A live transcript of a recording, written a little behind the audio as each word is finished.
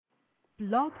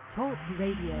Blog Talk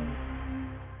Radio.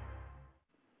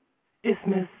 It's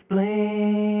Miss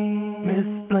Bling,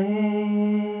 Miss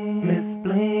Bling, Miss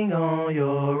Bling on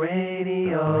your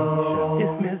radio.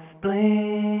 It's Miss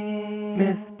Bling,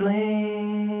 Miss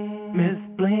Bling, Miss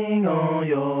Bling on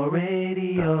your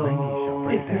radio.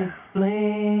 It's Miss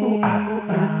Bling,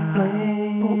 Miss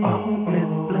Bling, Miss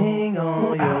Bling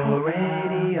on your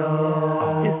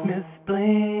radio. It's Miss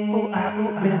Bling, Miss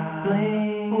Bling, Miss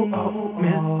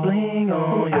Bling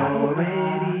on your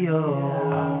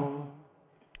radio.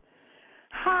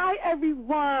 Hi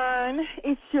everyone,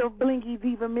 it's your blingy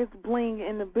diva, Miss Bling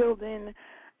in the building,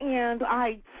 and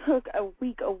I took a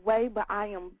week away, but I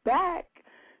am back.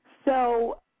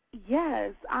 So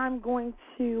yes, I'm going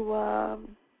to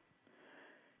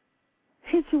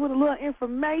hit you with a little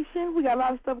information. We got a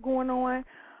lot of stuff going on.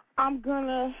 I'm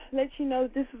gonna let you know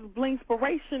this is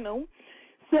Blingspirational,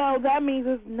 so that means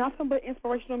there's nothing but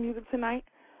inspirational music tonight.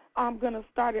 I'm gonna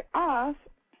start it off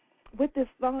with this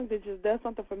song that just does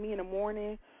something for me in the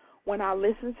morning when I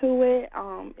listen to it.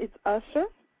 It's Usher,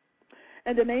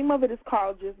 and the name of it is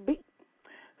called Just Be.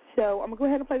 So I'm going to go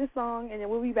ahead and play the song, and then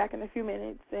we'll be back in a few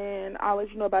minutes, and I'll let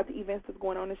you know about the events that's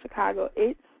going on in Chicago.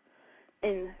 It's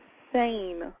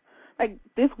insane. Like,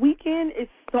 this weekend is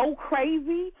so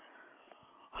crazy.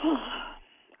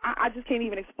 I just can't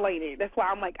even explain it. That's why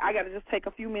I'm like, I got to just take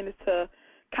a few minutes to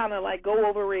kind of, like, go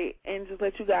over it and just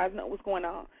let you guys know what's going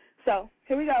on. So,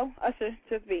 here we go. Usher,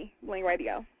 Just Be, Bling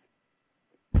Radio.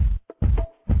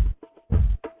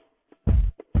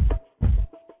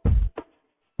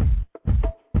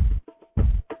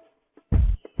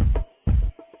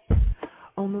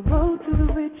 On the road to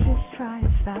the riches, try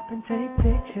and stop and take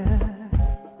pictures.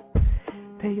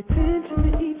 Pay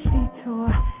attention to each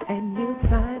detour, and you'll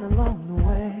find along the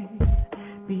way.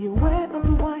 Be aware of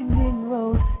the winding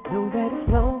road. Know that as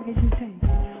long as you take it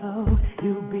slow,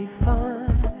 you'll be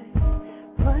fine.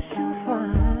 Plus you'll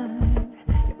find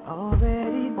you're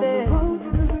already there. On the road to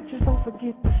the riches, don't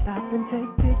forget to stop and take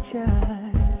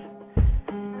pictures.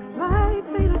 Life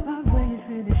ain't about where you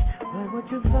finish, but what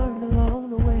you've learned along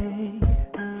the way.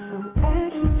 So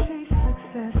as you chase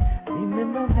success,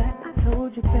 remember that I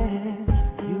told you best.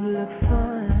 You look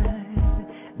fine,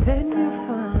 then you'll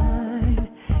find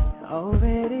you're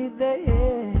already there.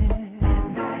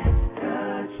 And that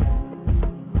touch you.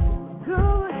 Go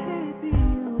ahead, be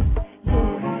you. Go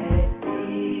ahead, be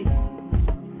you.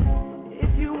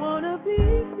 If you wanna be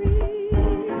free,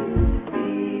 be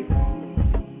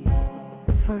free.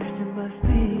 First you must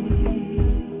be,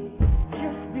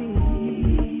 just be.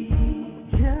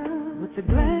 Just with the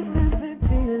glass half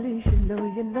empty, at least you know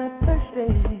you're not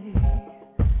thirsty.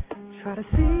 Try to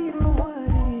see it for what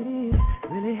it is.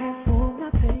 Really have full, now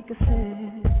take a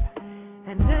sip.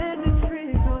 And then the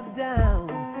trickles down,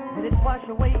 let it wash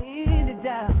away any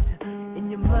doubt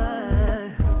in your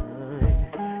mind.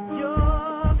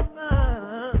 You're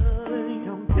fine.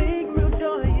 Don't think real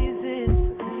joy is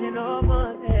in possession or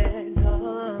money.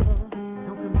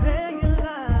 Don't compare your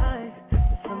life to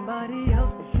somebody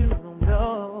else, 'cause you don't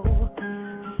know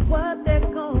just what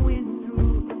they're going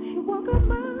through. She woke up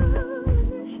my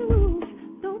shoes.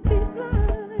 Don't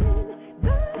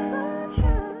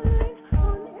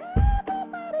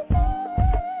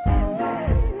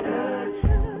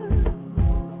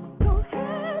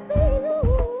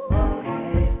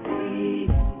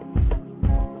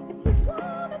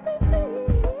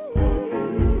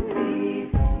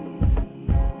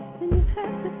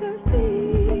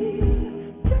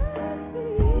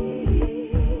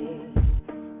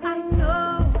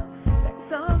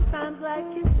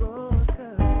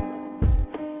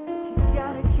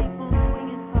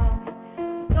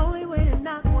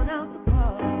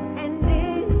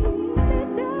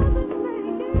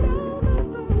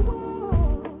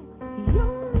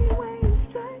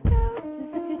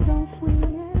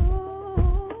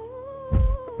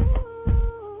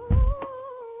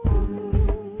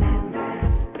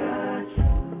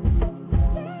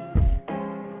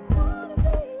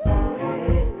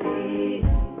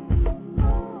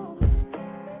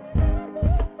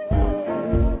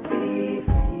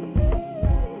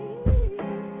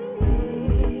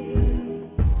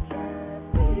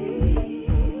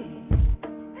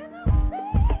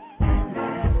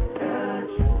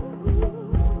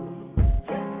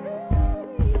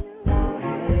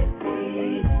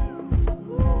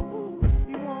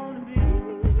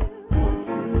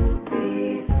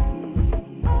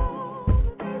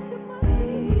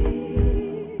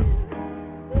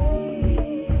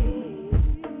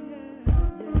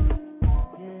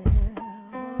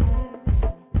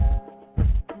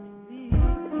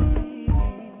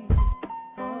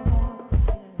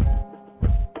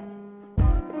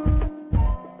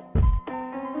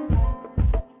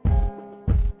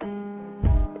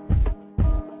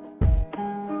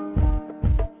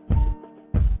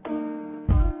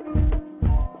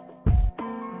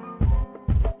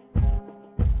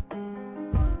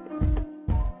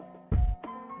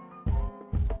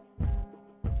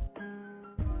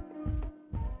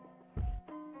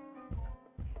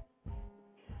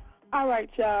All right,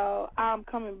 y'all. I'm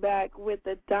coming back with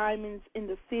the Diamonds in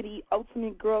the City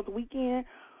Ultimate Girls Weekend,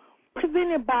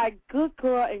 presented by Good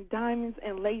Girl and Diamonds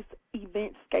and Lace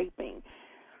Eventscaping.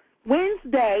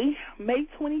 Wednesday, May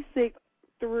 26th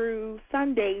through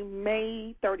Sunday,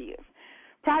 May 30th.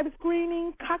 Private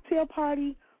screening, cocktail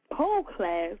party, pole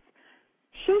class,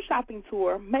 shoe shopping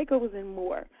tour, makeovers, and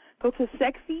more. Go to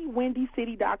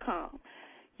sexywindycity.com.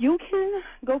 You can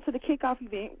go to the kickoff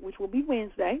event, which will be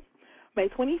Wednesday, May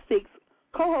 26th,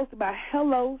 co-hosted by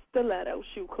Hello Stiletto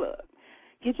Shoe Club.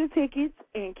 Get your tickets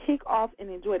and kick off and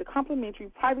enjoy the complimentary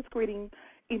private screening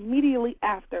immediately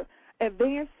after.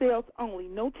 Advanced sales only.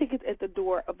 No tickets at the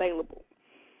door available.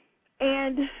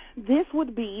 And this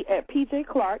would be at PJ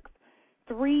Clark's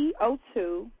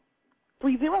 302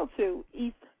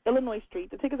 East Illinois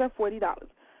Street. The tickets are $40.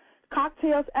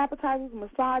 Cocktails, appetizers,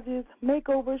 massages,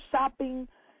 makeovers, shopping,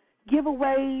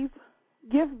 giveaways,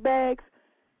 gift bags,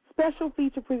 special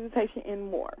feature presentation,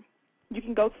 and more. You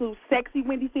can go to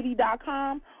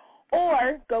sexywindycity.com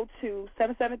or go to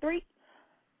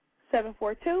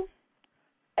 773-742-8739.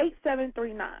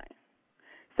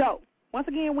 So, once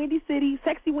again, Windy City,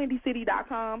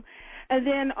 sexywindycity.com. And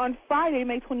then on Friday,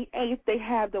 May 28th, they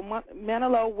have the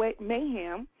Manilow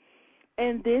Mayhem,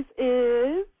 and this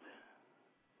is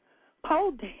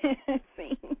pole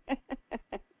dancing.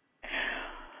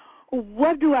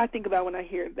 What do I think about when I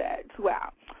hear that?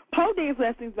 Wow. Pole dance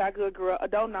lessons by Good Girl,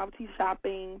 adult novelty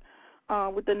shopping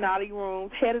with the naughty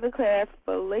rooms, head of the class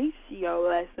fellatio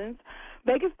lessons,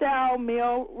 bacon-style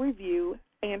meal review,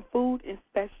 and food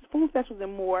specials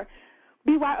and more.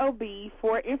 BYOB.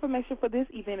 For information for this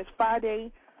event is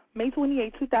Friday, May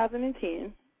 28,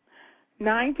 2010,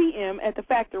 9 p.m. at the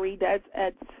Factory. That's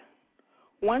at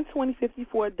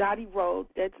 12054 Dottie Road.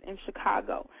 That's in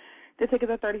Chicago. The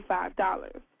tickets are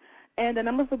 $35. And the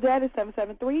number for that is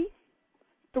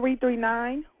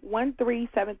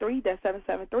 773-339-1373. That's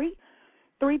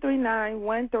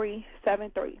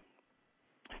 773-339-1373.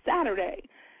 Saturday,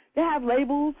 they have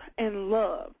Labels and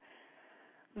Love.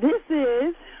 This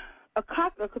is a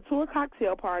couture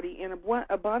cocktail party and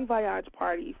a bon voyage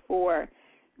party for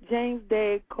James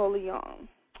de Coleon.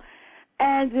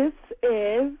 And this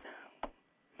is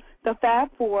the Fab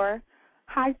Four,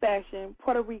 high fashion,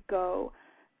 Puerto Rico.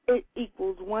 It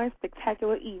equals one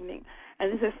spectacular evening.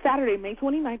 And this is Saturday, May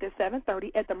 29th at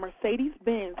 7:30 at the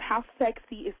Mercedes-Benz. How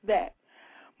sexy is that?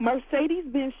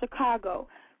 Mercedes-Benz Chicago,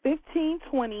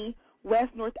 1520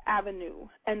 West North Avenue.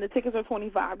 And the tickets are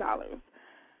 $25.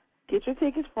 Get your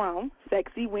tickets from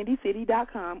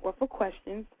sexywindycity.com, or for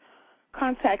questions,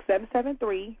 contact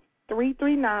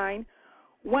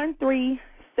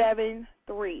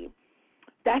 773-339-1373.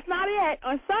 That's not it.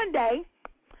 On Sunday,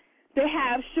 they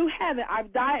have Shoe Heaven.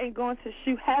 I've died and gone to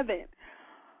Shoe Heaven.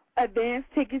 Advanced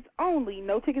tickets only.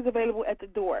 No tickets available at the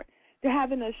door. They're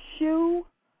having a shoe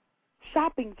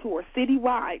shopping tour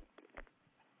citywide.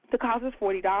 The cost is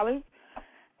 $40.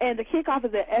 And the kickoff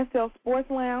is at SL Sports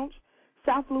Lounge,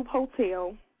 South Loop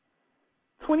Hotel,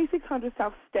 2600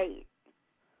 South State.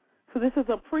 So this is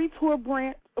a pre-tour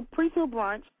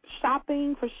brunch,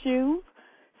 shopping for shoes,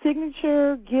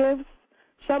 signature gifts,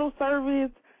 shuttle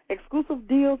service, exclusive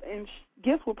deals, and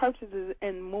gifts with purchases,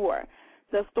 and more.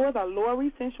 The stores are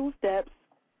Lori Sensual Steps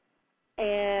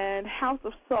and House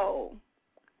of Soul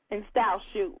and Style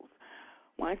Shoes.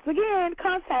 Once again,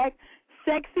 contact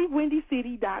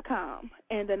sexywindycity.com,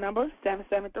 and the number is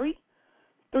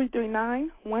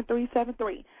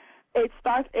 773-339-1373. It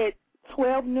starts at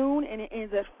 12 noon and it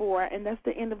ends at 4, and that's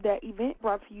the end of that event,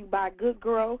 brought to you by Good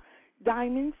Girl,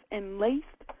 Diamonds, and Lace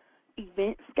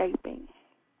Eventscaping.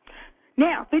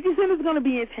 Now, 50 Cent is going to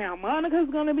be in town. Monica's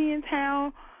going to be in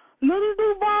town. Little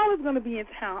Duval is going to be in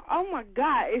town. Oh, my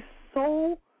God, it's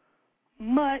so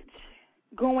much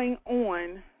going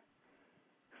on.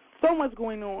 So much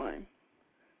going on.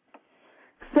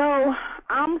 So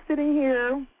I'm sitting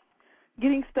here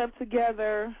getting stuff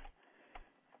together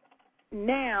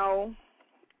now,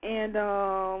 and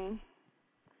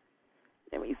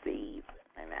let me see,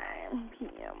 9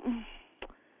 p.m.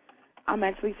 I'm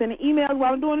actually sending emails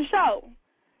while I'm doing the show.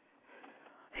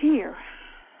 Here.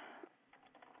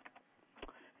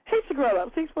 Hit your girl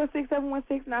up,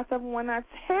 646-716-9719.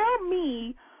 Tell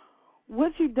me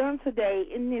what you've done today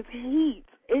in this heat.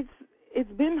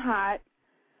 It's been hot,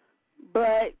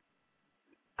 but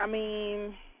I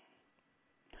mean,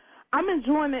 I'm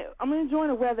enjoying it. I'm enjoying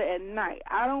the weather at night.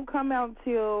 I don't come out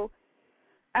until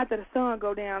after the sun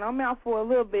go down. I'm out for a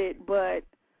little bit, but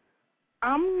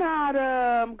I'm not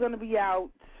going to be out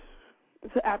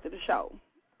until after the show.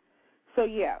 So,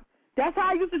 yeah. That's how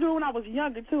I used to do it when I was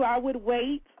younger, too. I would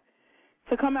wait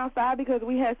to come outside because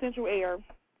we had central air.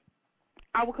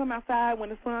 I will come outside when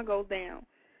the sun goes down.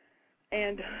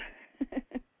 And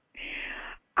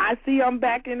I see I'm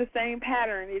back in the same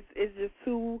pattern. It's just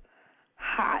too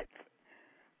hot.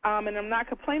 And I'm not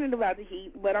complaining about the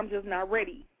heat, but I'm just not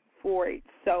ready for it.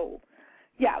 So,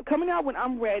 yeah, coming out when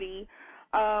I'm ready.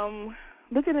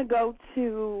 Looking to go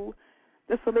to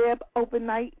the Celeb Open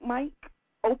Mic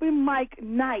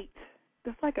Night.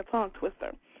 That's like a tongue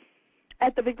twister.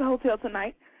 At the Victor Hotel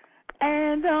tonight.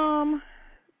 And,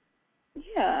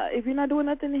 yeah, if you're not doing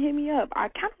nothing to hit me up, I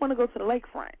kind of want to go to the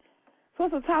lakefront. So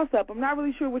it's a toss-up. I'm not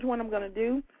really sure which one I'm going to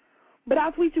do. But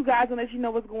I'll tweet you guys and let you know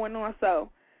what's going on.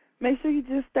 So make sure you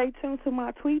just stay tuned to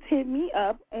my tweets. Hit me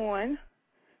up on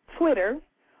Twitter.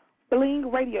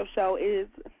 Bling Radio Show is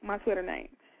my Twitter name.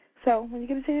 So when you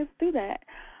get a chance to do that,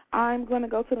 I'm going to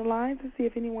go to the line to see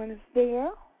if anyone is there.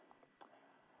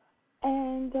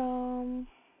 And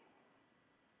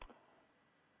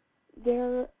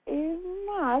there is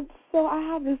not. So I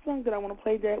have this song that I want to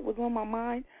play that was on my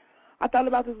mind. I thought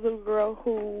about this little girl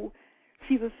who,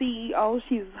 she's a CEO.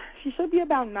 She should be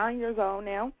about 9 years old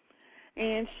now.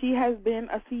 And she has been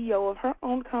a CEO of her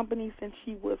own company since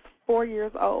she was 4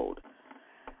 years old.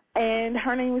 And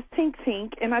her name is Tink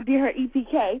Tink, and I did her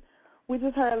EPK, which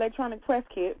is her electronic press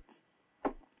kit.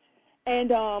 And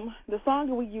the song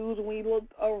that we used, we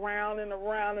looked around and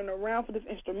around and around for this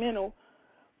instrumental,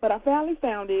 but I finally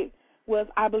found it, was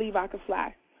I Believe I Could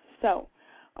Fly. So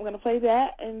I'm going to play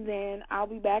that, and then I'll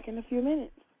be back in a few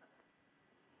minutes.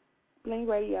 Bling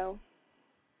Radio.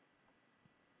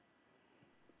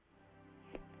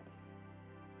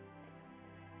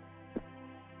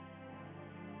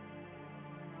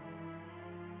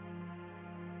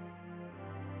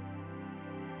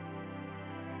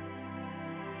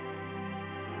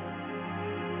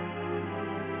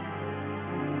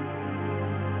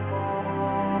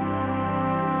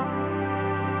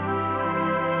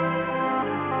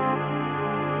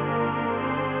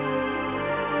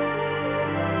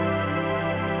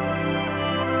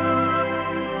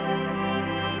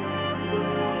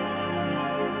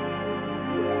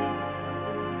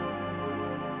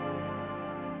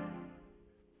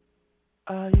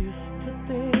 I used to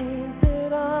think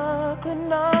that I could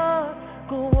not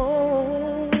go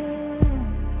on,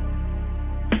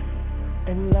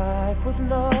 and life was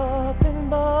nothing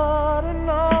but an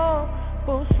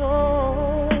awful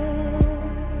song.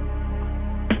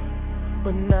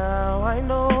 But now I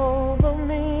know the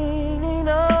meaning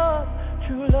of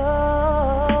true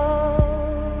love.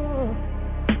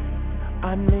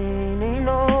 I'm leaning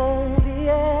on the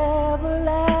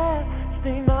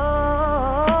everlasting arms.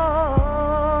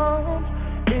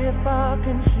 If I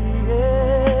can see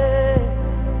it,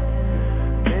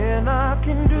 then I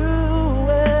can do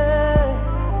it.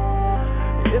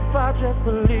 If I just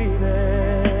believe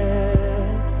it,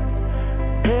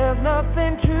 there's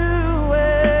nothing to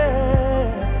it.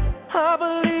 I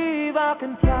believe I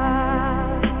can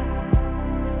fly.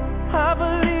 I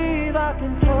believe I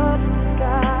can touch the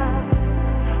sky.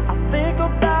 I think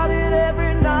about it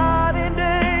every night and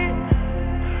day.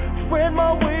 Spread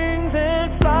my wings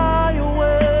and fly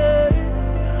away.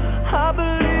 I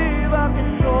believe I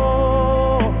can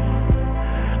soar.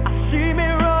 I see me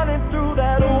running through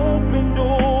that open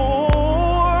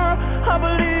door. I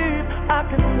believe I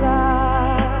can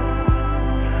fly.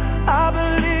 I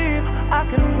believe I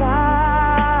can fly.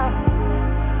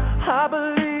 I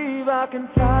believe I can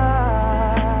fly.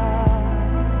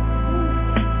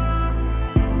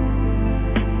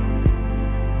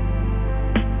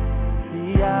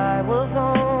 See, I was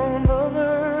on the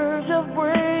verge of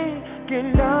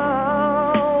breaking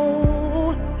down.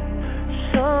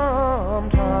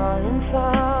 Sometimes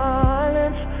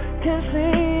silence can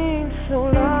seem so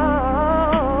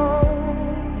loud.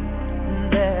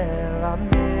 There are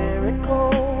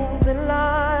miracles in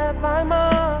life I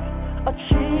must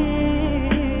achieve.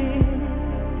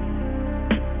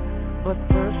 But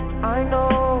first I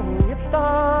know it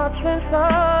starts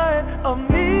inside of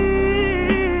me.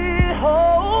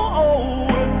 Oh,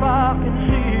 if I can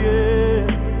see it,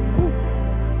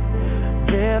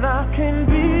 then I can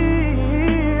be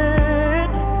it.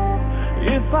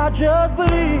 If I just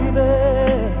believe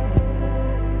it,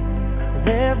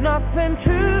 there's nothing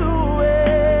to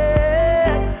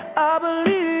it. I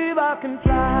believe I can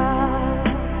fly.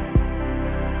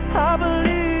 I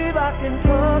believe I can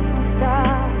touch the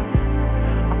sky.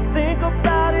 I think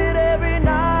about it every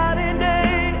night and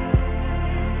day.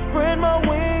 Spread my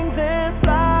wings and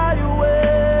fly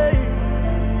away.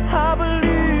 I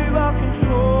believe I can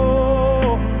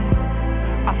soar.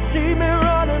 I see me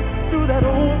running through that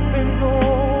open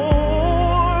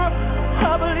door.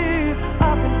 I believe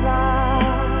I can fly.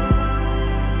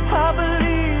 I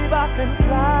believe I can fly.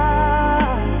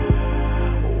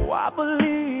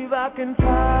 believe I can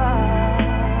fly.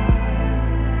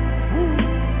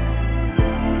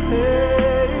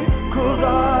 Hey, 'cause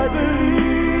I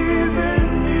believe in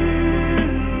you.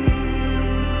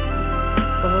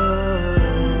 Oh,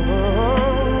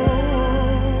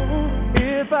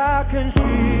 if I can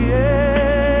see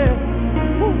it,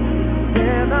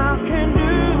 then I can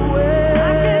do it.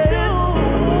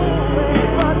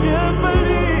 If I just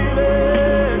believe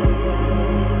it,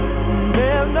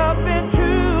 there's nothing to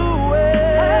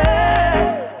it.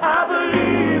 I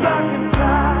believe I can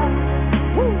fly.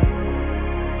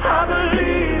 I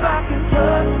believe I can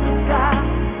touch the sky.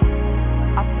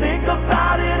 I think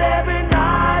about it every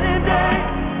night and day.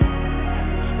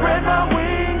 Spread my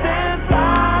wings and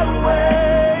fly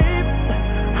away.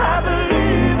 I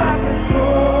believe I can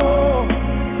soar.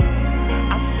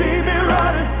 I see me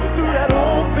running through that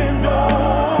open door.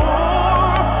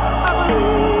 I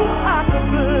believe I can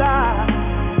fly.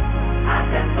 I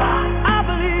can fly. I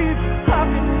believe I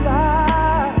can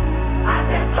fly. I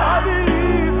can fly. I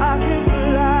believe I can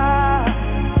fly.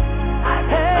 I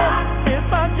can fly. If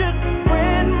I just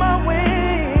spread my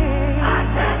wings, I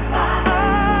can fly.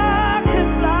 I can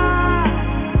fly.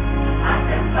 I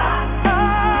can fly.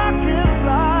 I can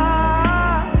fly.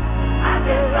 I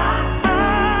can fly. I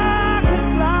can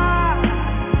fly.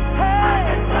 Hey,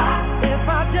 if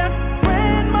I just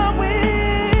spread my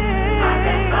wings, I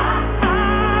can fly.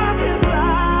 I can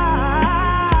fly.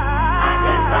 I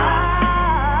can fly.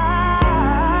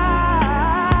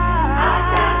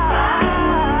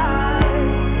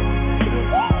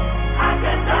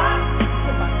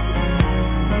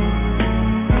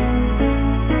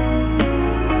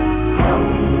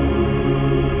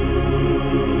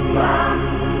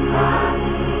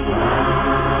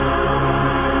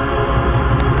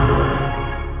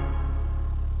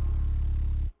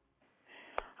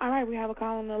 All right, we have a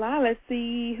call on the line. Let's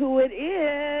see who it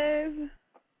is.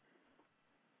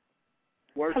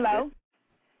 Wordspit. Hello.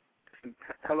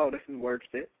 Hello, this is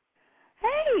Wordspit.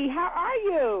 Hey, how are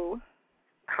you?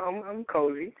 I'm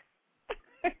cozy.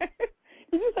 Did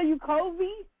you say you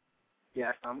cozy?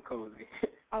 Yes, I'm cozy.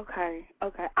 Okay.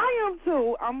 I am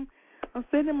too. I'm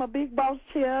sitting in my big boss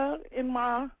chair in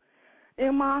my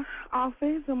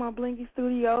office in my Blingy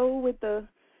studio with the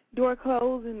door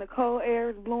closed and the cold air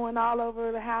is blowing all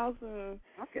over the house. And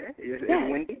Okay. It's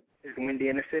windy. It's windy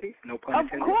in the city. No pun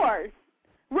intended. of course.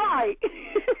 Right.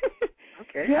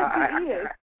 Okay. Yes, it is.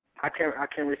 I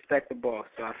can respect the boss,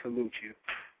 so I salute you.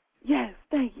 Yes,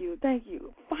 thank you.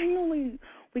 Finally,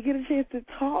 we get a chance to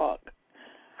talk.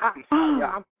 I'm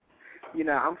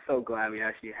so glad we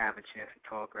actually have a chance to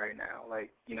talk right now.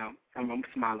 Like, I'm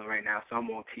smiling right now, so I'm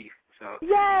on teeth. So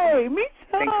Yay, me too.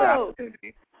 Thanks for the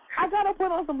opportunity. I gotta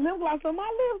put on some lip gloss so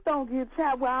my lips don't get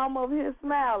chapped while I'm over here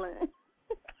smiling.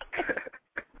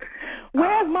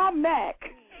 Where's my Mac?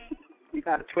 You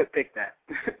gotta pick that.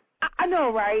 I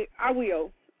know, right? I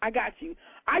will. I got you.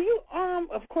 Are you,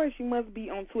 of course you must be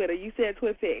on Twitter. You said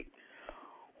TwitPic.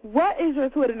 What is your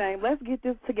Twitter name? Let's get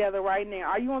this together right now.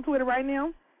 Are you on Twitter right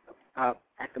now? At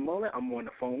the moment, I'm on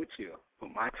the phone with you, but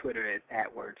my Twitter is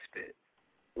 @Wordspit.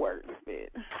 Wordspit.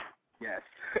 Yes.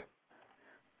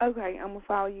 Okay, I'm going to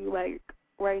follow you, like,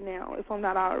 right now, if I'm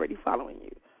not already following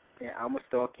you. Yeah, I'm going to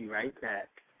stalk you right back.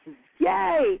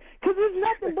 Yay! Because there's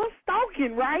nothing but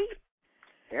stalking, right?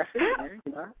 That's it,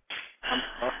 man. I'm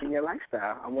stalking your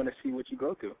lifestyle. I want to see what you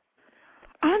go through.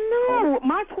 I know.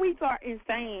 My tweets are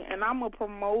insane, and I'm a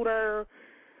promoter.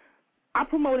 I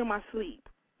promote in my sleep.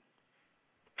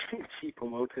 She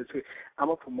promotes her tweets. I'm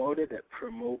a promoter that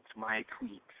promotes my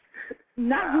tweets.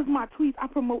 Not just my tweets. I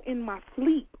promote in my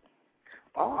sleep.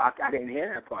 Oh, I didn't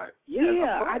hear that part.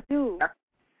 Yeah, I do.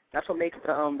 That's what makes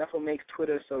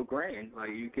Twitter so grand. Like,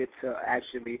 you get to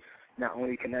actually not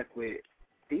only connect with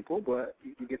people, but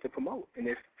you get to promote. And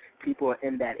if people are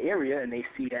in that area and they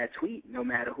see that tweet, no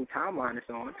matter who timeline it's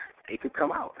on, they could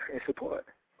come out and support.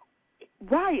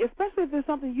 Right, especially if it's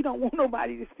something you don't want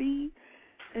nobody to see.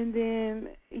 And then,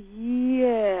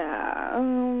 yeah.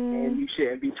 And you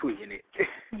shouldn't be tweeting it.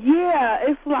 Yeah,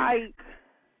 it's like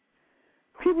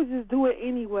people just do it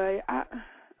anyway. I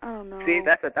don't know. See,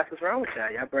 that's what's wrong with y'all.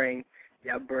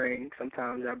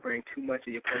 Sometimes y'all bring too much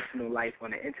of your personal life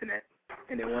on the internet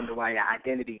and then wonder why your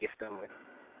identity gets stolen.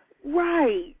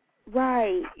 Right.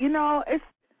 You know, it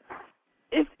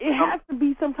has to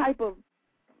be some type of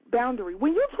boundary.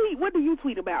 When you tweet, what do you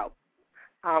tweet about?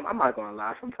 I'm not gonna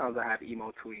lie. Sometimes I have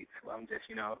emo tweets where I'm just,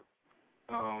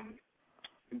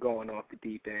 going off the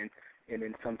deep end, and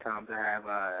then sometimes I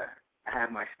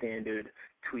have my standard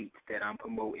tweets that I'm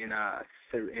promoting a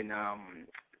certain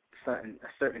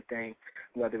thing,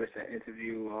 whether it's an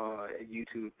interview or a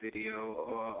YouTube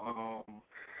video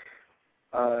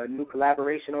a new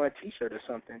collaboration or a T-shirt or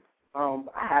something, I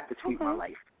have to tweet my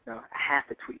life. I have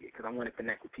to tweet it because I want to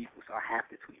connect with people, so I have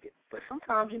to tweet it. But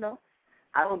sometimes,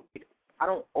 I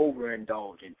don't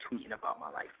overindulge in tweeting about my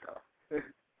life, though.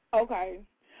 Okay.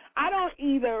 I don't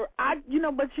either. I do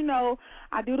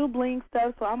the bling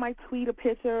stuff, so I might tweet a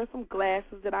picture of some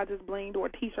glasses that I just blinged or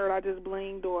a T-shirt I just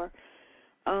blinged or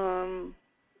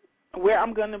where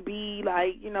I'm going to be,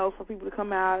 like, for people to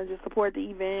come out and just support the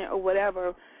event or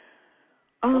whatever.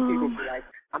 Some people be like,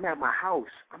 I'm at my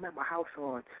house. I'm at my house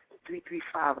on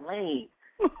 335 Lane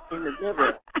in the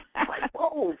river. Like,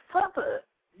 whoa, brother,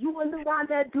 you wonder why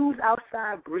that dude's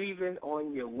outside breathing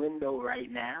on your window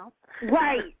right now?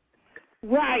 Right.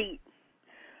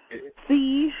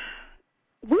 See,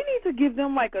 we need to give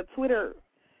them like a Twitter.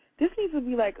 This needs to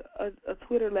be like a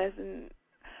Twitter lesson.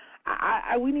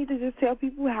 We need to just tell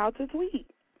people how to tweet.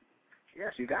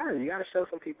 Yes, you gotta show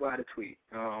some people how to tweet.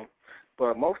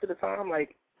 But most of the time,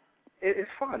 like, it's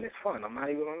fun. It's fun. I'm not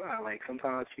even gonna lie. Like,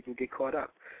 sometimes people get caught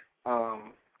up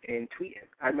in tweeting.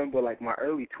 I remember like my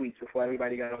early tweets before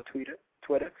everybody got on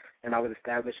Twitter, and I was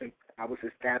establishing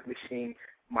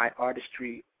my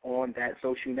artistry on that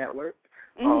social network.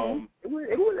 I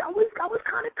was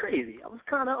kind of crazy. I was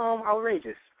kind of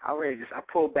outrageous. I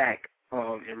pulled back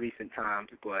in recent times,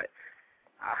 but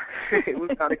it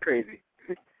was kind of crazy.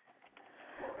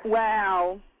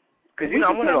 Wow. Because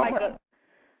I'm one of those.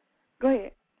 Go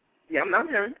ahead. Yeah, I'm not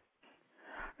hearing.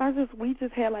 We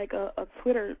just had like a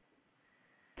Twitter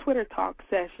talk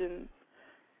session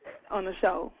on the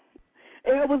show.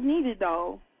 It was needed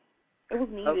though. It was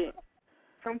needed.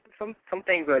 Some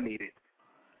things are needed.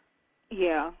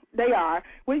 Yeah, they are.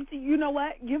 Well, you know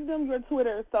what? Give them your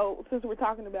Twitter. So since we're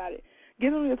talking about it,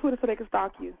 give them your Twitter so they can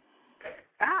stalk you.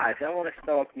 If y'all want to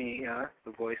stalk me,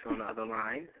 the voice on the other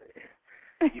line,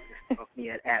 you can stalk me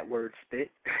at Wordspit,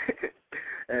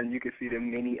 and you can see the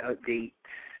many updates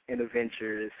and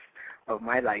adventures of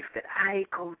my life that I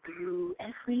go through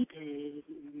every day.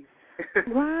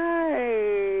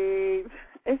 Right.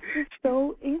 It's just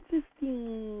so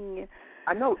interesting.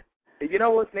 I know. You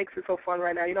know what makes it so fun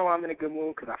right now? You know I'm in a good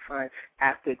mood because I find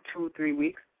after 2-3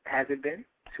 weeks, has it been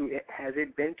 2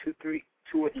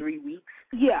 or 3 weeks?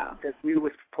 Yeah. That we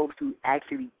were supposed to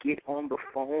actually get on the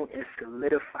phone and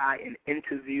solidify an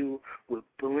interview with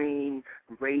Bling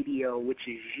Radio, which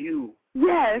is you.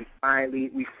 Yes.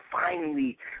 We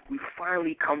finally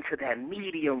come to that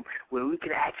medium where we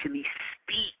can actually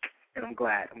speak, and I'm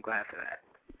glad for that.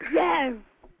 Yes,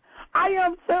 I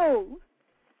am too.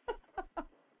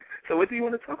 So what do you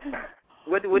want to talk about?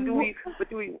 What do you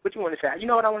want to chat? You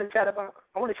know what I want to chat about?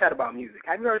 I want to chat about music.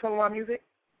 Have you heard some of my music?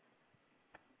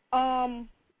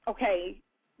 Okay,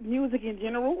 music in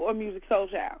general or music soul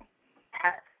child?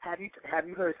 Have you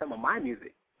heard some of my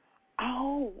music?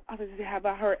 Oh, I was just have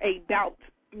I heard about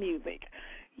music?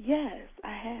 Yes,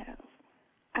 I have.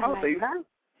 So you have?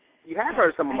 You have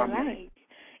heard some of my music?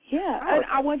 Yeah, and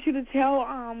I want you to tell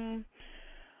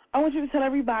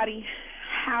everybody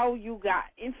how you got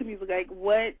into music. Like,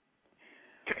 where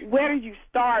did you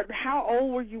start? How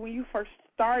old were you when you first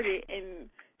started? And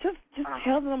just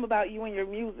tell them about you and your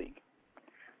music.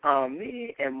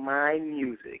 Me and my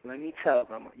music. Let me tell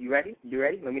them. You ready?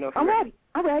 Let me know if you're ready.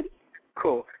 I'm ready.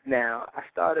 Cool. Now, I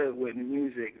started with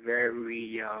music very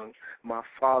young. My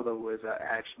father is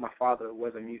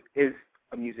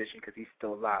a musician because he's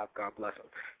still alive. God bless him.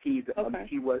 He's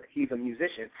a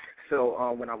musician.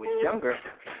 So when I was younger,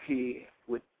 he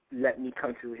would let me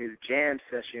come to his jam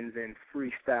sessions and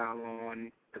freestyle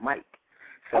on the mic.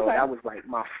 So that was like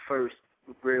my first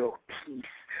real piece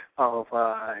of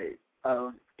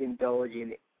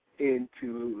indulging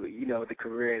into the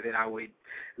career that I would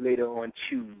later on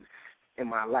choose in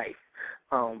my life.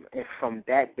 And from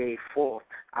that day forth,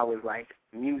 I was like,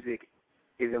 music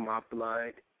is in my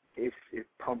blood. It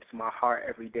pumps my heart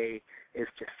every day.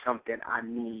 It's just something I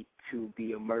need to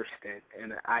be immersed in,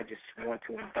 and I just want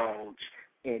to indulge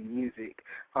in music,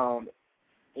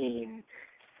 in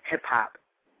hip-hop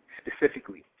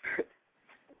specifically.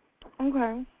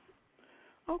 Okay.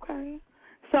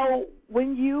 So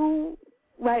when you,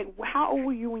 how old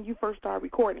were you when you first started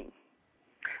recording?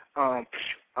 I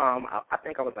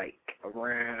think I was like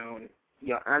around,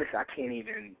 honestly, I can't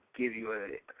even give you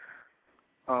a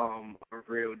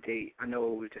real date. I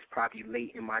know it was just probably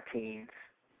late in my teen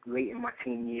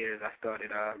years I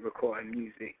started recording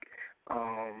music.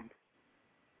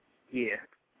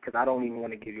 Because I don't even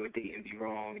want to give you a date and be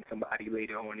wrong, and somebody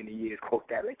later on in the years quote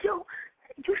that, like, yo,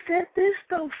 you said this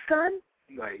though, son.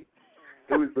 Like,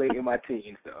 it was late in my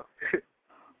teens though.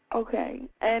 Okay,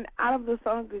 and out of the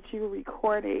songs that you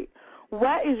recorded,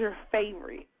 what is your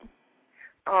favorite?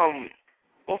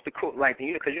 most of the cool, like,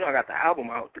 because I got the album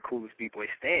out, The Coolest B-Boy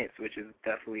Stance, which is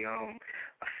definitely a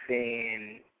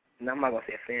fan. And I'm not gonna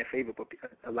say a fan favorite, but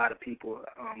a lot of people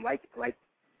like the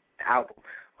album.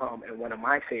 And one of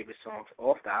my favorite songs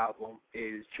off the album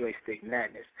is Joystick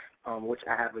Madness, which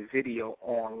I have a video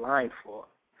online for.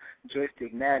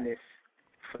 Joystick Madness,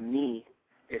 for me,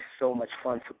 is so much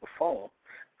fun to perform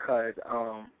because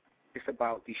it's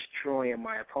about destroying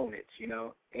my opponents,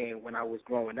 And when I was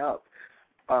growing up,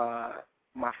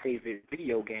 my favorite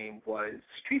video game was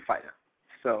Street Fighter.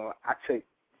 So I took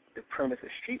the premise of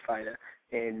Street Fighter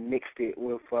and mixed it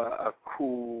with a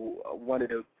cool one of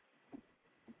the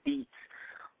beats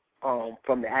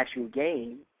from the actual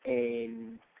game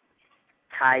and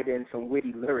tied in some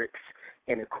witty lyrics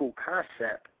and a cool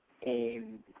concept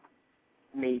and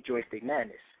made Joystick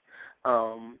Madness.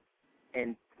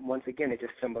 And once again, it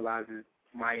just symbolizes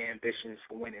my ambitions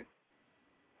for winning.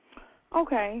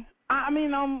 Okay. I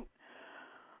mean,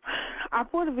 I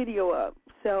put a video up,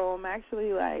 so I'm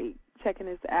actually, like, checking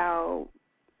this out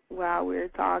while we're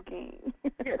talking.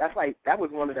 Yeah, that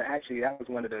was one of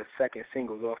the second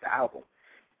singles off the album.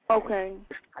 Okay.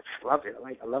 I just love it.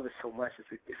 I love it so much.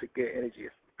 It's a good energy.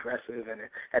 It's aggressive, and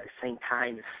at the same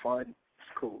time, it's fun.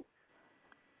 It's cool.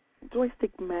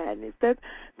 Joystick Madness.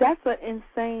 That's an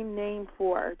insane name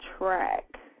for a track.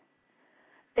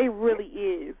 It really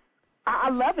is. I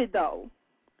love it, though.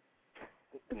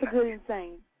 It's a good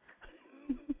insane.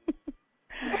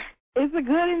 It's a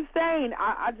good insane.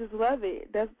 I just love it.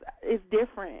 It's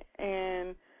different,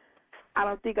 and I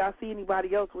don't think I see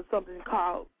anybody else with something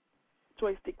called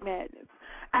Joystick Madness.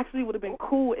 Actually, it would have been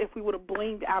cool if we would have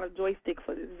blinged out a joystick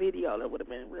for this video. That would have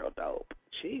been real dope.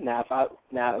 Gee, now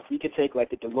if we could take like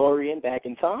the DeLorean back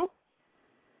in time,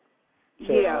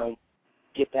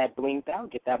 get that blinked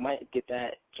out, get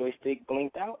that joystick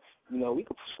blinked out. We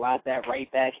could slide that right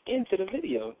back into the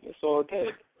video. It's all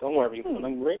good. Don't worry. When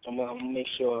I'm rich, I'm gonna make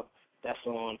sure that's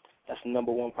the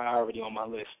number one priority on my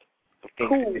list of things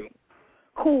to do.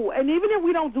 Cool. And even if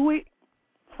we don't do it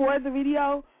for the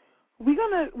video, we're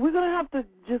gonna have to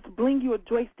just bling you a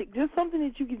joystick, just something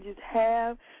that you can just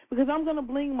have. Because I'm gonna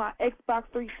bling my Xbox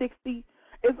 360.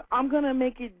 I'm gonna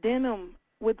make it denim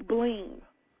with bling.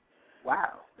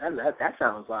 Wow, that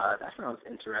sounds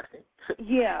interesting.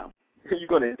 Yeah. You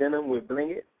gonna denim with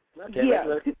bling it? Okay, yeah.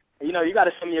 You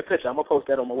gotta send me a picture. I'm gonna post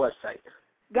that on my website.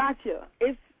 Gotcha.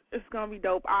 It's gonna be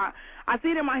dope. I see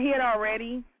it in my head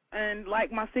already, and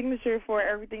like my signature for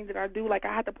everything that I do, like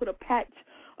I have to put a patch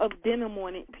of denim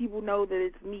on it. People know that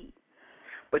it's me.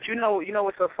 But you know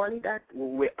what's so funny? That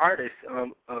with artists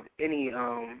of any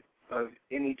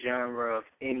genre, of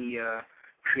any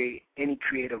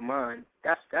creative mind,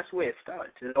 that's where it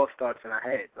starts. It all starts in our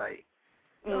head. Like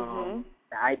the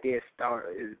idea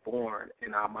is born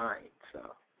in our mind.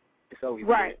 So it's always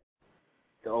right.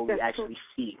 To always actually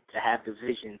see it, to have the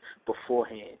vision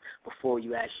beforehand, before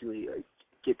you actually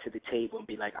get to the table and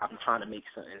be like, I'm trying to make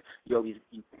something. You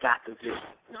got the vision.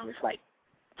 It's like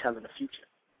telling the future.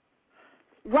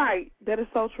 Right. That is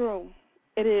so true.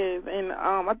 It is. And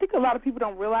I think a lot of people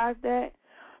don't realize that.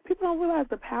 People don't realize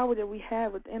the power that we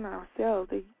have within ourselves.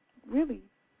 They really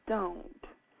don't.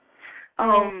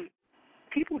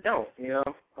 People don't,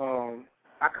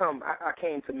 I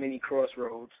came to many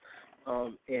crossroads,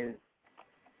 and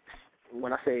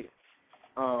when I say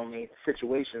in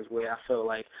situations where I feel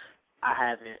like I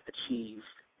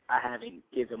haven't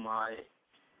given my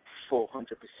full 100%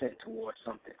 towards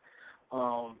something,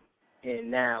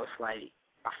 and now it's like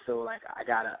I feel like I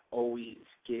gotta always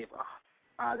give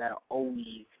 100%,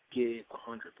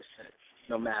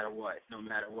 no matter what.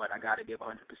 I gotta give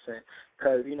 100%,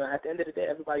 because at the end of the day,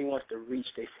 everybody wants to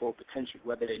reach their full potential,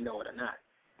 whether they know it or not.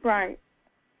 Right.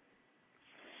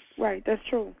 Right. That's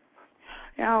true.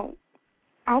 Now,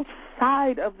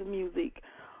 outside of the music,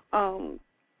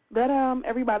 let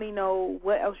everybody know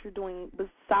what else you're doing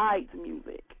besides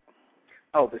music.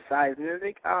 Oh, besides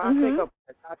music, I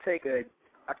take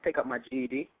up my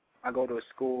GED. I go to a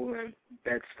school in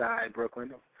Bed-Stuy,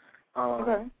 Brooklyn.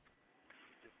 Okay.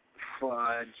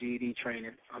 For GED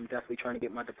training. I'm definitely trying to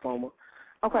get my diploma.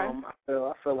 Okay.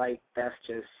 I feel like that's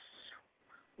just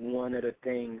one of the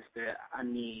things that I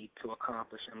need to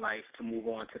accomplish in life to move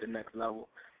on to the next level.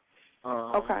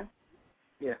 Okay.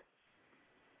 Yeah.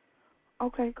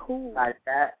 Okay, cool. Besides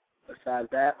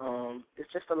that,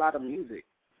 it's just a lot of music.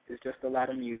 It's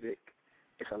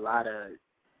a lot of.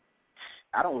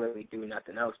 I don't really do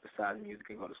nothing else besides music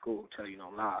and go to school. Tell you no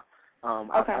lie.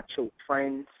 I chill with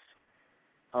friends.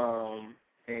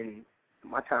 And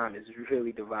my time is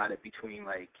really divided between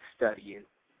like studying,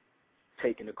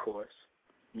 taking a course,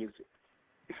 music.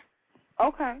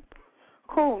 Okay.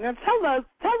 Cool. Now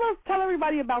tell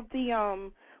everybody about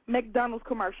the McDonald's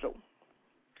commercial.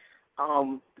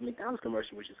 The McDonald's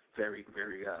commercial, which is very,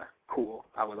 very cool.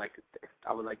 I would like to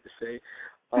say,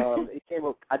 it came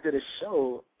up. I did a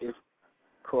show. It's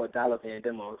called Dollar Van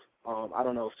Demos. I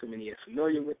don't know if too many are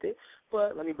familiar with it,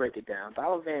 but let me break it down.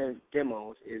 Dollar Van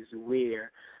Demos is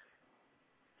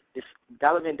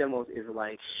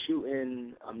like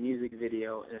shooting a music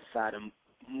video inside a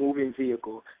moving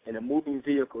vehicle, and the moving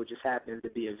vehicle just happens to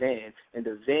be a van, and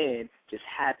the van just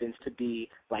happens to be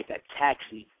like a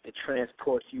taxi that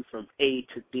transports you from A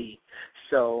to B.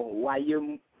 So while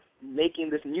you're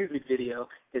making this music video,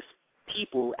 it's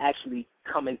people actually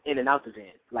coming in and out the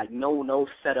van. Like no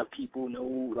setup people, no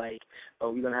like,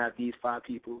 oh, we're gonna have these 5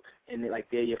 people and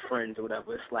they're your friends or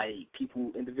whatever. It's like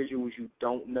people, individuals you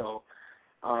don't know.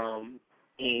 And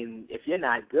if you're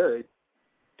not good,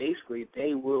 basically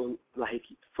they will, like,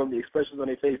 from the expressions on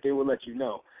their face, they will let you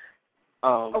know.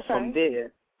 Okay.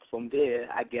 From there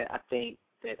I think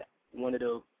that one of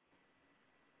the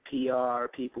PR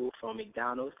people from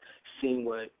McDonald's seen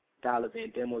what Dollar Van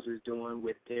Demos was doing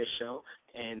with their show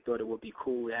and thought it would be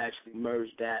cool to actually merge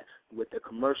that with the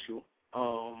commercial,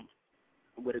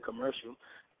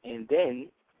 and then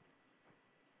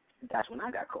that's when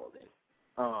I got called in.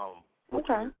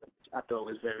 Okay. I thought it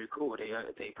was very cool.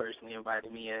 They personally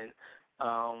invited me in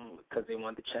because they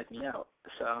wanted to check me out.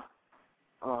 So,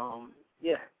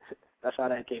 yeah, that's how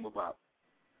that came about.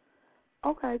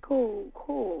 Okay,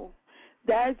 cool.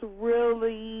 That's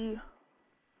really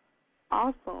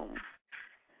awesome.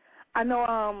 I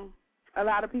know a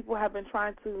lot of people have been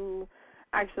trying to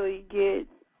actually get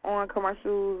on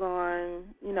commercials on,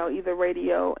 either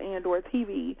radio and or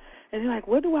TV, and they're like,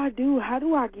 what do I do? How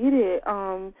do I get it?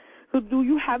 So do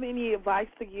you have any advice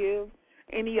to give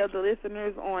any of the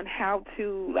listeners on how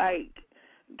to, like,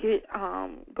 get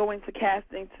go into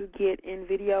casting to get in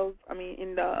videos,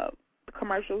 in the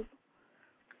commercials?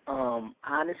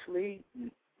 Honestly,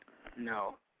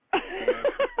 no.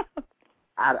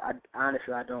 I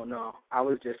honestly, I don't know. I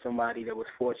was just somebody that was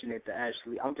fortunate to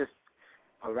I'm just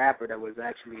a rapper that was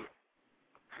actually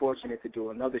fortunate to do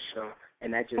another show,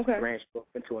 and that just branched off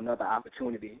into another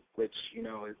opportunity, which,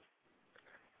 is,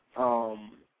 so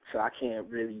I can't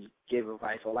really give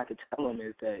advice. All I can tell them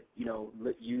is that,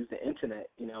 use the internet,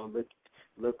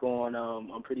 look on,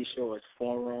 I'm pretty sure it's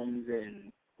forums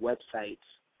and websites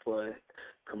for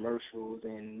commercials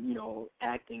and,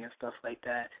 acting and stuff like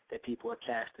that people are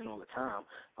casting all the time.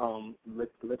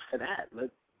 Look for that.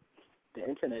 The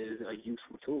internet is a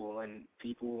useful tool, and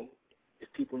if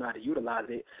people know how to utilize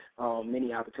it,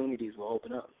 many opportunities will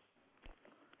open up.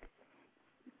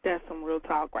 That's some real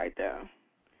talk right there.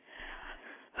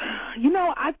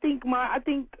 I think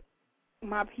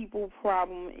my people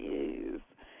problem is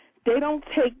they don't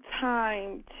take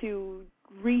time to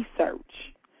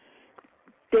research.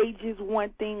 They just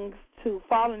want things to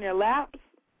fall in their laps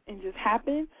and just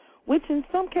happen, which in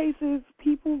some cases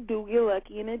people do get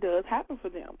lucky and it does happen for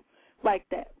them like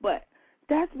that. But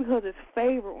that's because it's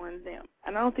favor on them,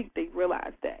 and I don't think they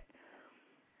realize that.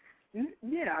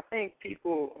 Yeah, I think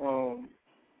people,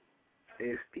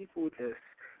 if people just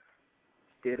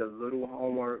did a little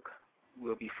homework,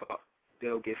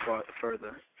 they'll get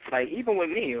further. Like, even with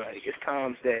me, like, it's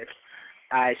times that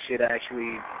I should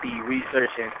actually be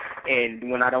researching,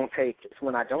 and when I don't take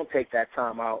that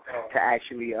time out to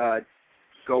actually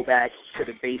go back to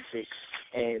the basics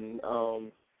and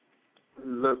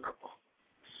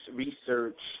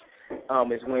research,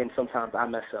 is when sometimes I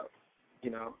mess up,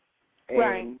 And,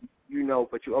 right.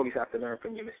 But you always have to learn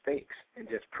from your mistakes and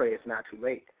just pray it's not too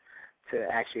late to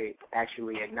actually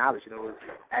acknowledge them.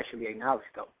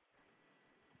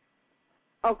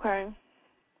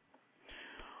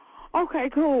 Okay,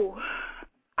 cool.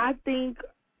 I think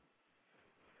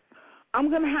I'm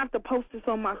going to have to post this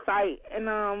on my site. And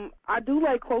I do,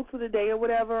 like, quotes of the day or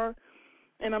whatever,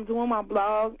 and I'm doing my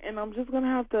blog, and I'm just going to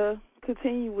have to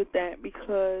continue with that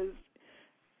because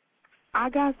I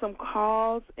got some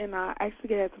calls, and I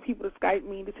actually had some people to Skype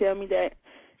me to tell me that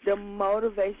the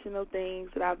motivational things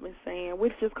that I've been saying,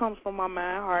 which just comes from my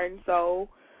mind, heart, and soul,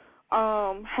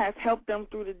 has helped them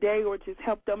through the day or just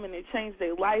helped them and it changed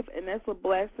their life, and that's a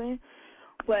blessing.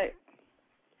 But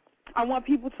I want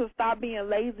people to stop being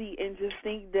lazy and just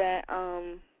think that,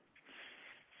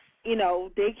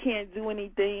 they can't do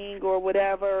anything or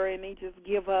whatever, and they just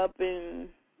give up. And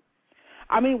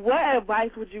what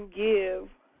advice would you give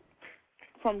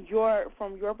from your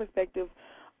perspective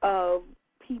of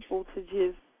people to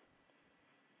just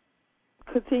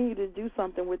continue to do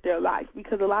something with their life?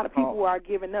 Because a lot of people are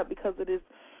giving up because of this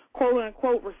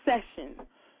quote-unquote recession.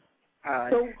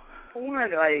 For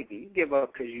one, like, you give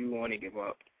up because you want to give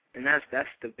up, and that's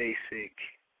the basic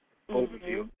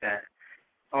overview of that.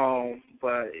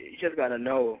 But you just gotta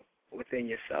know within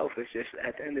yourself. It's just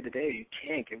at the end of the day, you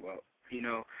can't give up. You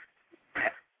know,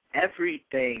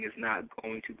 everything is not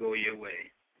going to go your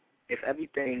way. If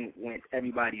everything went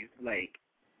everybody's, like,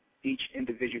 each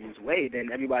individual's way,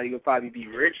 then everybody would probably be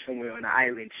rich somewhere on an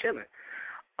island chilling.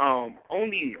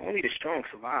 Only the strong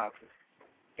survive.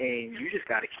 And you just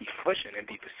got to keep pushing and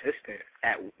be persistent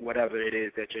at whatever it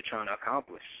is that you're trying to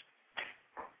accomplish.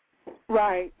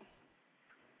 Right.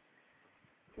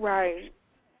 Right.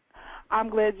 I'm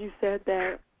glad you said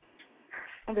that.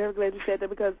 I'm very glad you said that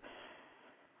because,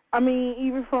 I mean,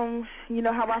 even from, you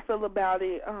know, how I feel about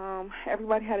it,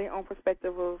 everybody had their own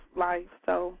perspective of life.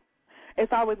 So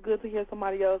it's always good to hear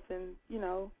somebody else, and, you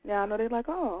know, now I know they're like,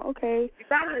 oh, okay. You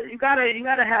gotta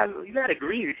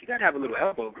grease. You gotta have a little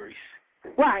elbow grease.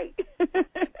 Right.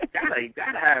 you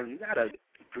gotta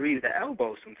grease the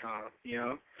elbow sometimes, you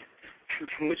know.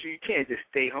 Which you can't just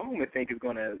stay home and think it's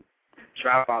gonna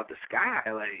drop out the sky.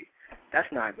 Like,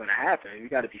 that's not gonna happen. You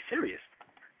gotta be serious.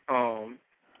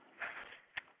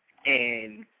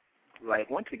 And like,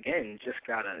 once again,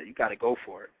 you gotta go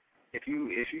for it. If you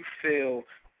feel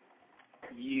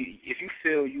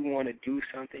you want to do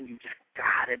something, you just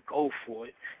gotta go for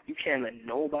it. You can't let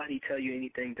nobody tell you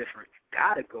anything different. You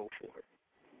gotta go for it.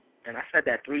 And I said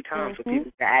that 3 times so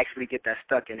people can actually get that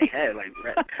stuck in their head. Like,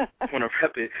 on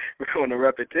a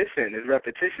repetition, it's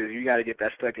repetition. You gotta get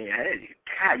that stuck in your head.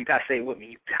 You gotta say it with me.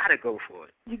 You gotta go for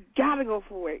it. You gotta go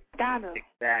for it. Gotta.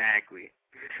 Exactly.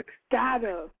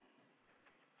 Gotta.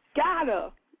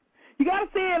 You gotta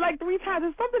say it like 3 times.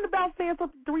 There's something about saying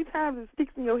something 3 times that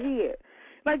sticks in your head.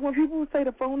 Like when people would say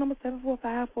the phone number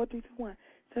 745-4321,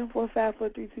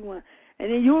 745-4321,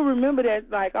 and then you'll remember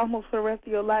that like almost for the rest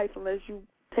of your life unless you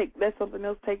let something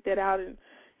else take that out and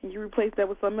you replace that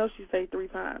with something else you say 3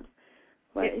 times.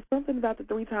 Like, it's something about the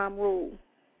 3-time rule.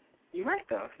 You're right,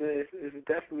 though. It's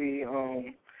definitely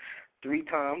 3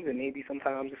 times, and maybe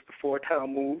sometimes it's the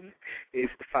 4-time move.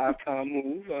 It's the 5-time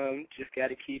move. Just got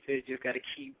to keep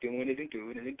doing it and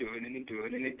doing it and doing it and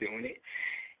doing it and doing it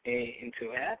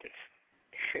until it happens.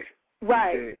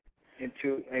 Right.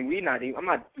 I'm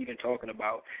not even talking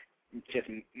about just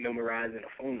memorizing a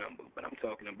phone number, but I'm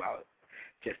talking about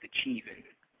just achieving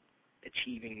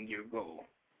your goal.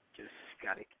 Just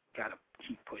gotta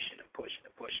keep pushing and pushing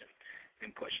and pushing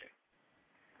and pushing.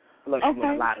 Unless you win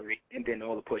a lottery and then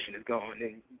all the pushing is gone,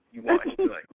 then you won.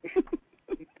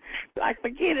 Like,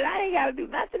 forget it. I ain't got to do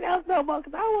nothing else no more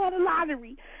because I won a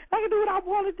lottery. I can do what I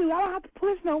want to do. I don't have to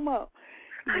push no more.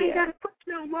 I ain't got to push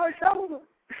no more. It's over.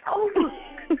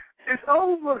 It's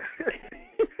over.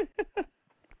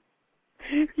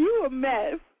 You a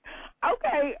mess.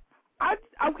 Okay.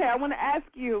 I want to ask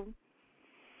you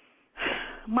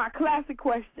my classic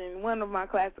question, one of my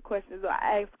classic questions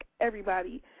I ask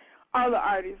everybody, all the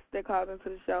artists that call into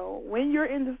the show. When you're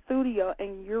in the studio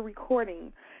and you're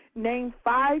recording, name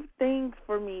 5 things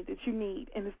for me that you need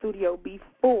in the studio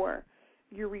before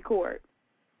you record.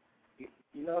 You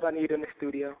know what I need in the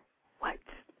studio? What?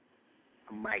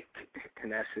 A mic,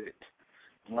 and that's it.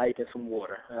 A mic and some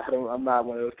water. I'm not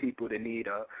one of those people that need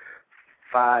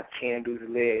 5 candles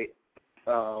lit.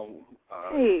 I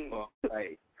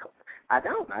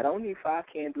don't need 5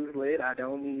 candles lit. I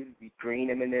don't need green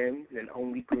M&Ms and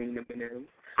only green M&Ms.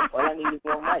 All I need is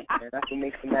one mic, man. That's what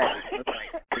makes the magic.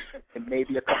 And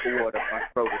maybe a cup of water in my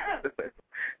throat,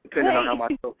 depending on how my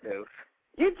throat feels.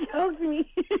 You choked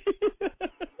me.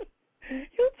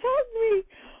 You choked me.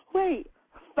 Wait,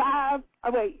 5.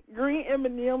 Green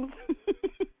M&Ms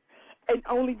and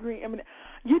only green M&Ms.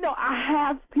 You know, I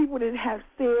have people that have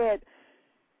said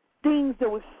things that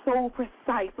were so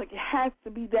precise, like it has to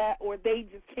be that, or they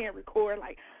just can't record.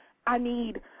 Like, I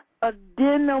need a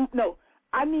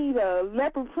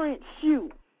leopard print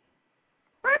shoe.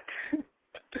 What?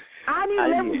 I need a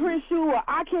leopard print shoe, or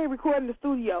I can't record in the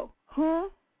studio. Huh?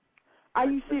 Are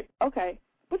you serious? Okay,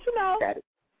 but you know,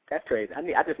 that's crazy.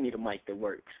 I just need a mic that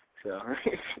works. So.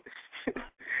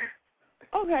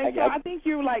 Okay, so I think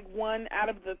you're like one out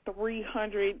of the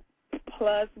 300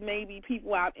 plus maybe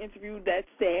people I've interviewed that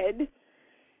said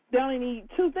they only need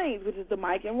 2 things, which is the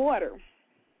mic and water.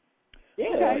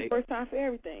 Yeah. Okay, first time for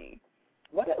everything.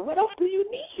 What else do you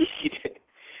need?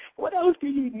 What else do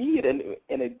you need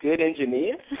in a good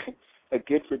engineer, a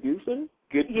good producer,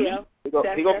 good beat? Yeah.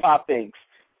 They go 5 things.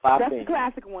 5 that's things. The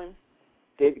classic one.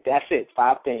 That's it.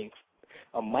 5 things.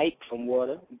 A mic, some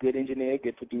water, good engineer,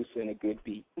 good producer, and a good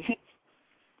beat.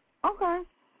 Okay.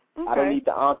 I don't need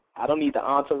the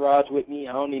entourage with me.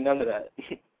 I don't need none of that.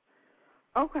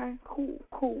 Okay,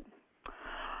 cool.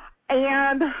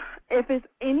 And if it's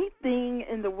anything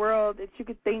in the world that you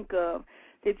could think of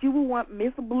that you would want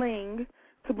Miss Bling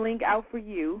to bling out for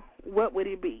you, what would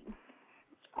it be?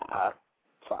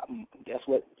 Guess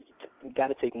what? You got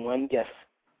to take one guess.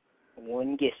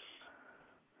 One guess.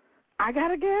 I got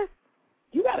to guess?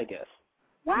 You got to guess.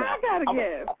 Why I got to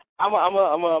guess? I'm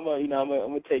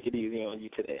gonna take it easy on you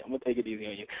today. I'm gonna take it easy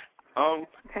on you.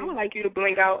 Okay. I would like you to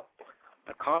bling out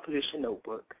a composition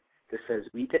notebook that says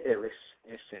 "We the Illest"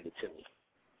 and send it to me.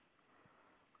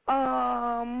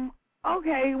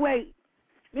 Okay, wait.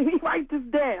 Let me write this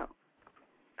down.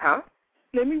 Huh?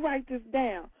 Let me write this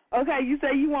down. Okay, you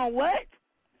say you want what?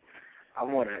 I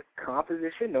want a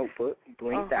composition notebook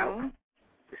blinged out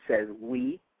that says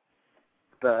 "We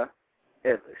the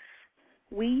Illest."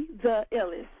 We the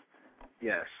Illest.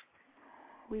 Yes.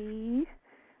 I'm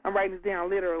writing this down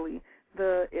literally.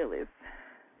 The Illest.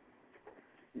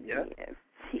 Yep. Yes.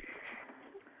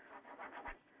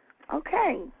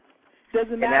 Okay.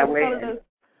 Doesn't matter what color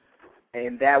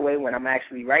and that way, when I'm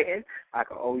actually writing, I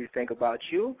can always think about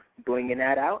you, blinging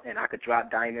that out, and I could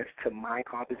drop diamonds to my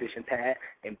composition pad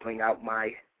and bling out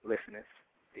my listeners.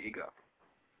 There you go.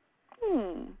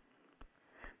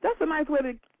 That's a nice way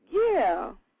to,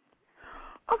 yeah.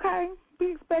 Okay.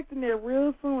 Be expecting it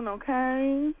real soon,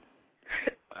 okay?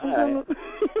 All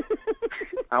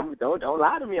right. Don't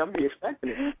lie to me. I'm be expecting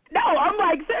it. No, I'm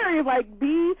like serious. Like,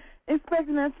 be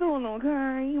expecting that soon,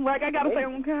 okay? Like, I got to say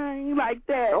okay, like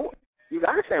that. Don't. You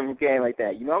got to say okay like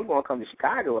that. You know I'm going to come to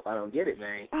Chicago if I don't get it,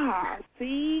 man.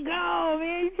 See, go,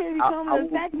 man. You can't be coming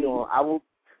to attack me. I will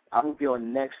be on the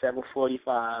next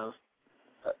 7:45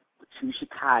 to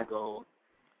Chicago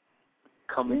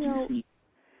coming to see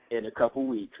in a couple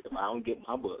weeks if I don't get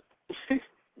my book.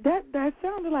 That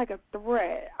sounded like a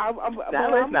threat.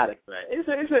 It's not a threat.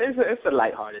 It's a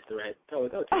lighthearted threat.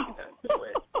 Don't take it that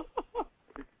way.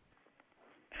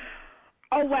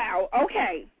 Oh wow.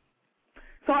 Okay.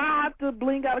 So I have to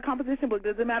bling out a composition book.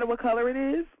 Does it matter what color it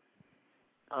is?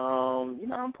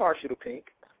 I'm partial to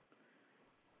pink.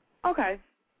 Okay.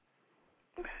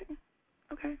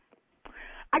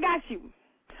 I got you.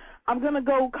 I'm going to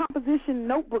go composition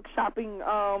notebook shopping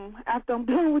after I'm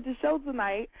done with the show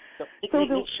tonight. So make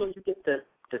sure you get the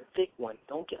thick one.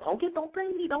 Don't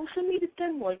send me the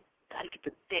thin one. Gotta get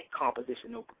the thick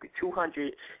composition notebook,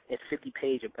 250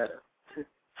 page or better.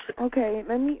 Okay,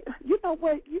 you know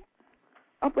what?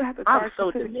 I'm going to have to I'm charge so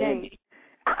you to the game.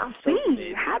 I'm so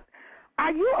demanding.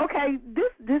 Are you, okay,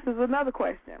 this is another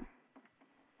question.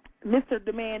 Mr.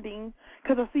 Demanding,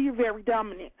 because I see you're very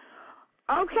dominant.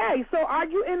 Okay, so are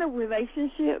you in a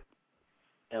relationship?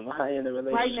 Am I in a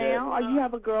relationship? Right now? Or you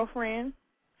have a girlfriend?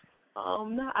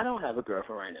 No, I don't have a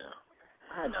girlfriend right now.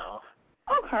 I know.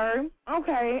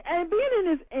 Okay. And being in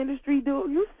this industry, do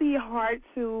you see it hard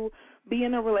to be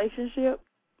in a relationship?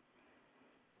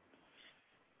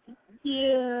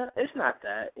 Yeah, it's not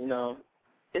that,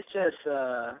 It's just,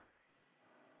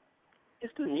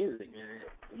 it's the music, man.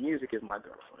 The music is my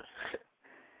girlfriend.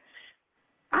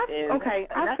 I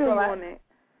feel you on it.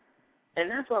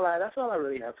 And that's all I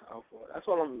really have time for. That's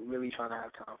all I'm really trying to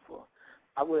have time for.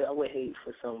 I would hate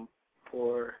for some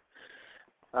poor,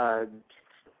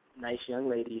 nice young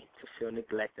lady to feel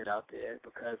neglected out there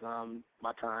because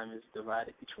my time is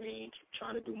divided between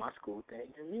trying to do my school thing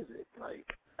and music.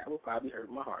 Like, that would probably hurt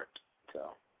my heart.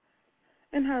 So.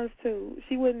 And hers too.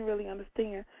 She wouldn't really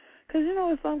understand. Because,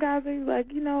 some guys are like,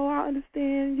 I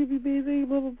understand you be busy,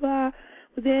 blah, blah, blah.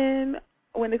 But then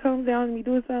when it comes down to me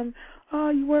doing something,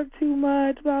 you work too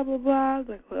much, blah, blah, blah. I was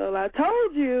like, well, I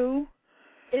told you.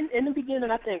 In the beginning,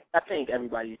 I think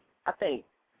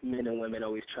men and women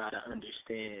always try to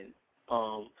understand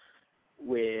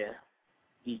where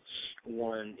each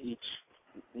one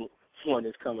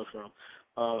is coming from.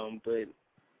 But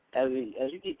as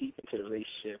you get deep into the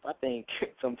relationship, I think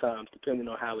sometimes, depending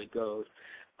on how it goes,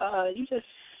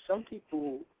 some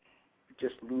people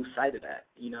just lose sight of that,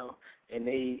 and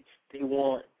they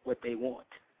want what they want.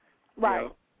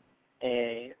 Right.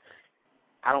 And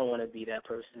I don't want to be that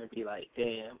person and be like,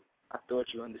 damn, I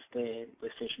thought you understand, but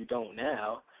since you don't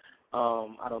now,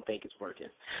 I don't think it's working.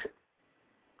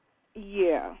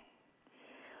 Yeah.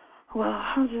 Well,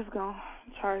 I'm just going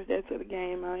to charge that to the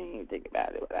game. I ain't even think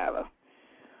about it, whatever.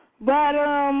 But,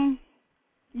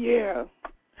 yeah.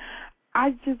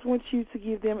 I just want you to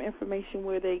give them information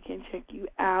where they can check you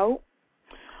out.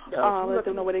 Let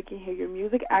them know where they can hear your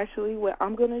music. Actually, what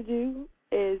I'm going to do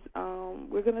is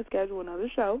we're going to schedule another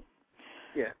show.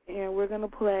 Yeah. And we're going to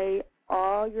play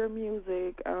all your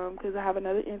music because I have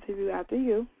another interview after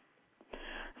you.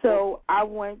 So I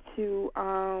want to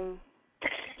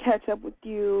catch up with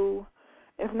you,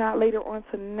 if not later on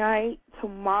tonight,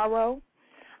 tomorrow.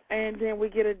 and then we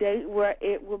get a date where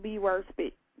it will be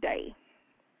Wordspit Day.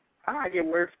 I get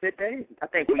Wordspit Day. I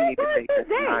think we need to take that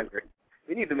to Congress.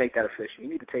 We need to make that official. We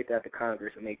need to take that to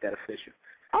Congress and make that official.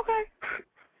 Okay.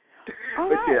 All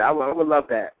but right. yeah, I would love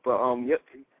that. But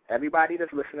everybody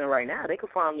that's listening right now, they can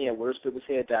find me at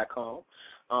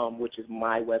wordspitwashere.com, which is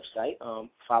my website.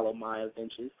 Follow my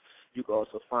adventures. You can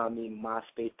also find me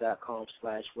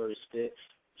myspace.com/wordspit.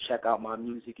 Check out my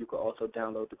music. You can also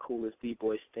download the coolest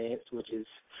B-Boy Stance, which is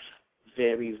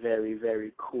very, very,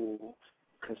 very cool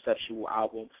conceptual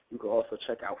album. You can also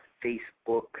check out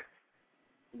Facebook,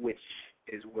 which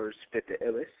is Wordspit the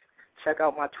Illest. Check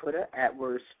out my Twitter at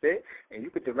Wordspit, and you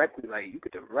could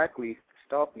directly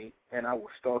stalk me, and I will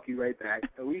stalk you right back.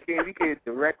 And we can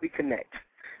directly connect,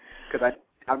 because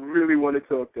I really want to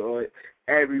talk to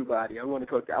everybody. I want to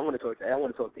talk to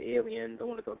aliens. I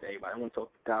want to talk to everybody. I want to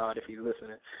talk to God if he's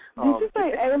listening. Did you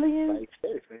say aliens? Like,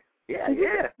 seriously. Yeah.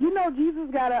 You know Jesus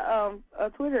got a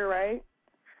Twitter, right?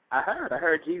 I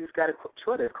heard Jesus got a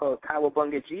Twitter. It's called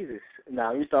Cowabunga Jesus. Nah,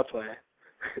 let me stop playing.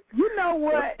 You know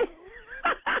what?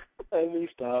 Let me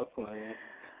stop playing.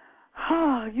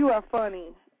 Oh, you are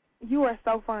funny. You are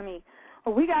so funny.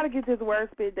 We got to get this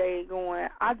Wordspit Day going.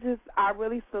 I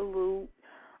really salute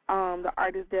the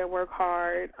artists that work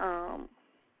hard. I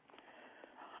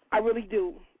really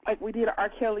do. Like, we did an R.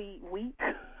 Kelly week.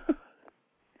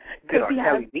 Because he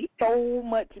has so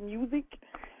much music.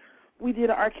 We did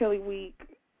an R. Kelly week.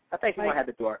 I think you might have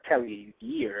to do R. Kelly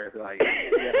year. Like,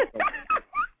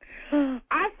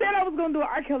 I said I was going to do an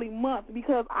R. Kelly month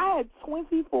because I had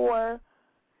 24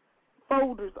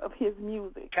 folders of his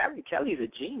music. Kelly's a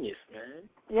genius, man.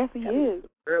 Yes, he is.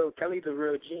 Kelly's a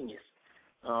real genius.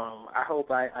 I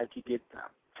hope I could get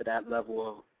to that level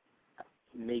of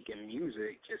making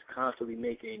music, just constantly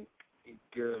making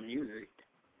good music.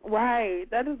 Right.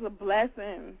 That is a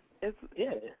blessing. It's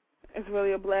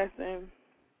really a blessing.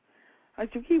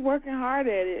 Like, you keep working hard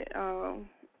at it. You're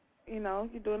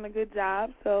doing a good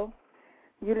job. So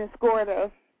you done scored a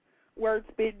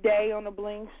Wordspit Day on the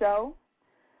Bling show.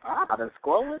 I done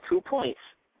scored 2 points.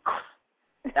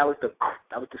 That was the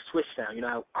switch sound. You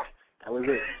know how that was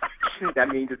it. That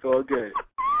means it's all good.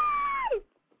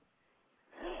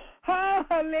 Oh,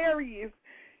 hilarious.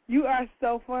 You are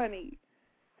so funny.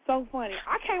 So funny.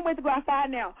 I can't wait to go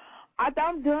outside now. After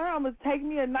I'm done, I'm going to take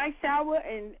me a nice shower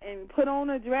and put on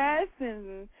a dress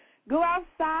and go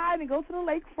outside and go to the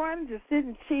lakefront and just sit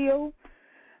and chill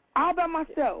all by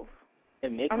myself.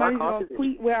 And make I'm my not even going to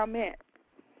tweet where I'm at.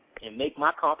 And make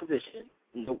my composition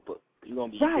notebook. You're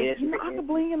going to be right. I can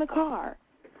bling in the car.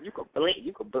 You could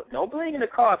bling. Don't bling in the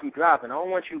car if you're driving. I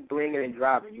don't want you blinging and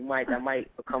driving. That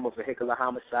might become a vehicular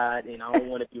homicide, and I don't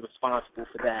want to be responsible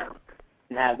for that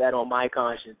and have that on my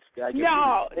conscience.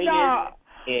 No.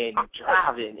 And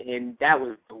driving, and that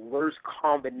was the worst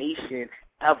combination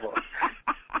ever.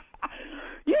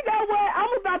 You know what?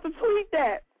 I'm about to tweet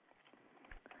that.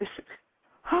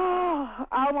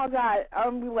 Oh my God!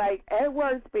 I'm be like, at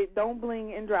Wordspit, don't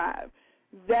bling and drive.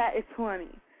 That is funny.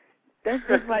 That's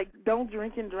just like, don't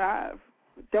drink and drive.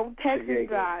 Don't text and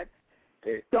drive.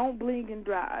 Don't bling and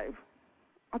drive.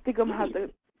 I think I'm going to have to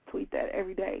tweet that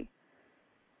every day.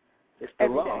 It's the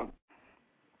law.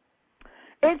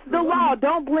 It's the law.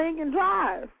 Don't bling and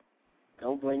drive.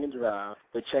 Don't bling and drive.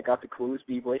 But check out the coolest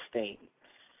B-Boy Stain.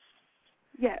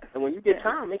 Yes. And when you get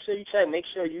time, make sure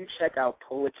you check out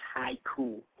Poet's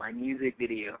Haiku, my music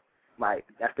video.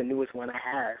 That's the newest one I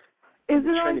have. Is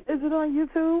it on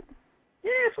YouTube?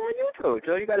 Yeah, it's on YouTube.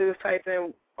 So you got to just type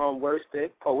in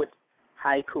Wordspit Poet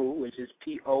Haiku, which is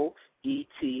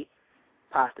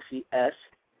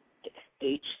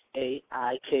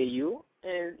POET_SHAIKU,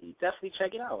 and you definitely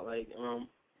check it out. Like,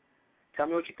 tell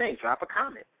me what you think. Drop a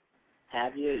comment.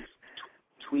 Have you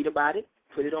tweet about it.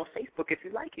 Put it on Facebook if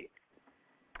you like it.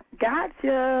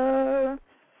 Gotcha.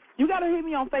 You got to hit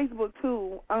me on Facebook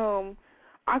too. I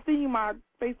send you my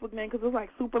Facebook name because it's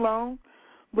like super long.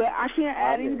 But I can't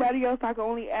add anybody else. I can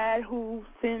only add who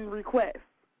send requests.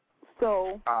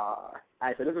 So. All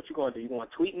right, so this is what you're going to do. You're going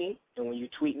to tweet me, and when you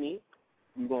tweet me,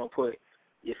 you're going to put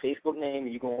your Facebook name,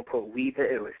 and you're going to put We the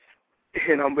Illest.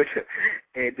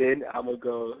 And then I'm going to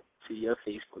go to your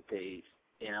Facebook page,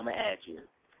 and I'm going to add you.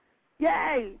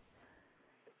 Yay!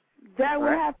 That will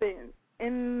happen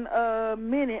in a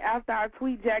minute after I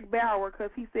tweet Jack Bauer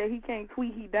because he said he can't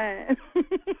tweet, he dying.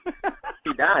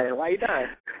 He dying? Why he dying?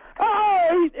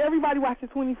 Oh, everybody watches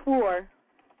 24.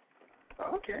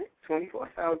 Okay, 24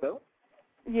 sounds dope.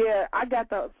 Yeah, I got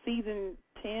the season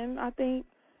 10, I think.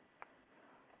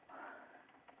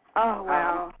 Oh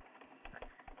wow.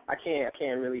 I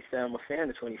can't really say I'm a fan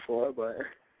of 24, but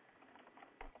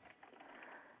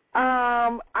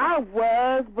I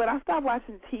was, but I stopped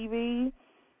watching TV.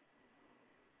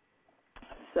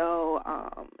 So,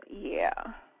 yeah.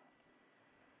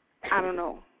 I don't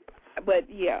know. But,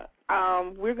 yeah,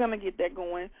 we're going to get that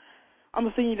going. I'm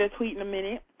going to send you that tweet in a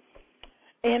minute.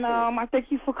 And I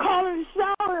thank you for calling the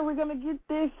show, and we're going to get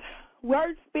this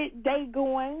Wordspit day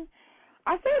going.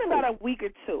 I say in about a week or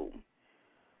two.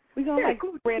 We're going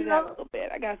to, spread it out a little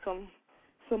bit. I got some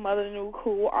other new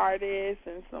cool artists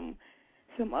and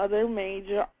some other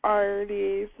major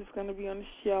artists that's going to be on the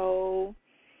show.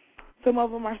 Some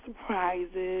of them are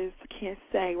surprises. Can't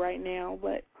say right now,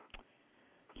 but,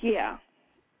 yeah.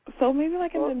 So maybe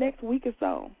like in the next week or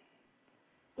so.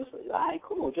 All right,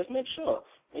 cool. Just make sure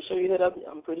you hit up.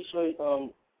 I'm pretty sure you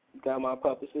got my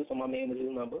publicist or my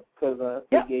manager's number because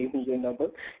they gave me your number.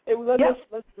 And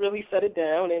let's really set it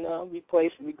down and we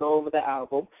go over the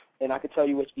album, and I can tell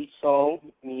you what each song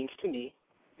means to me.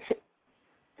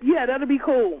 Yeah, that'll be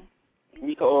cool.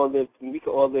 We can all live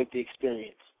the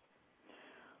experience.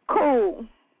 Cool.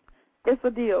 It's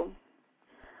a deal.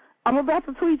 I'm about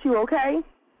to tweet you, okay?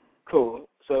 Cool.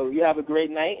 So you have a great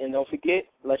night, and don't forget,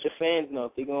 let your fans know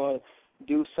if they're going to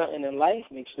do something in life,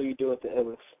 make sure you do it the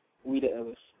illest. We the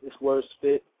illest. This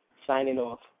Wordspit, signing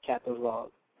off. Captain's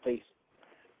Log. Peace.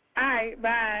 All right,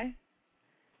 bye.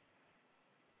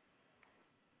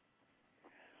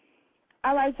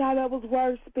 All right, y'all, that was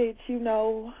Wordspit. You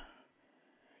know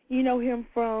him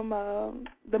from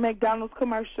the McDonald's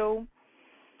commercial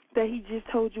that he just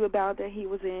told you about that he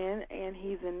was in, and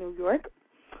he's in New York.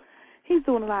 He's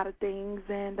doing a lot of things,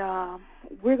 and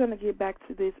we're going to get back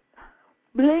to this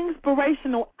Bling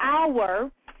Inspirational Hour.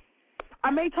 I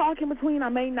may talk in between, I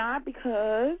may not,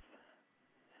 because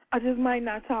I just might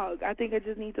not talk. I think I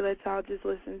just need to let y'all just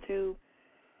listen to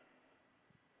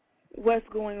what's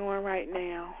going on right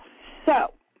now.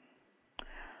 So,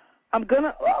 I'm going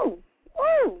to, oh,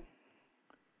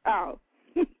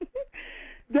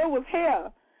 there was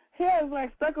hair. Hair is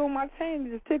like stuck on my chin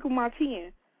and just tickled my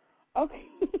chin. Okay.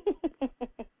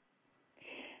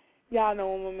 Y'all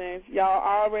know I'm a man. Y'all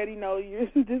already know this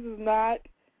is not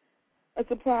a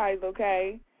surprise,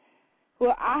 okay?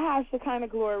 Well, I have Shekinah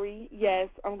Glory. Yes,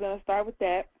 I'm going to start with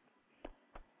that.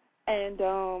 And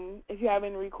if you have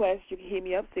any requests, you can hit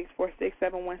me up,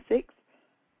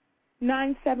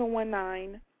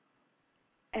 646-716-9719.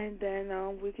 And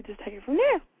then we can just take it from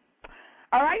there.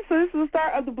 All right, so this is the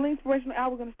start of the Bling Inspirational Hour.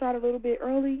 We're going to start a little bit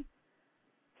early,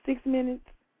 6 minutes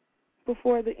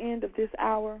before the end of this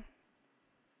hour.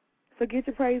 So get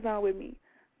your praise on with me.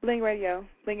 Bling Radio,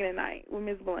 Blingin at Night with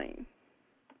Ms. Bling.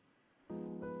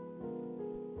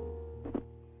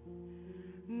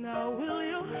 Now will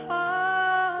your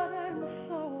heart and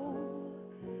soul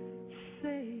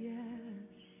say yes?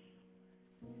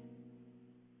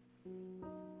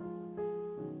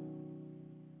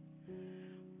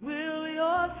 Will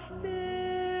your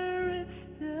spirit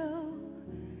still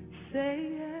say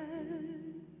yes?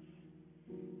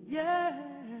 Yes.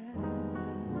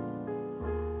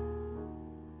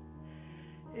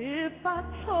 If I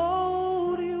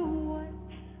told you what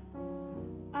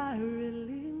I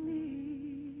really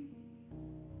need,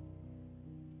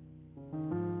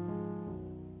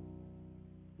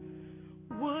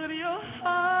 would your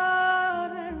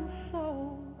heart and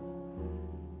soul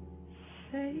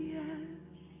say yes?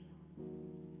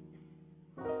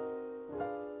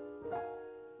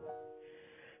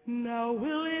 Now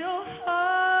will your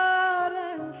heart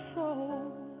and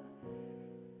soul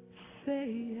say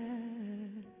yes?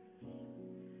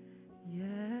 Yes.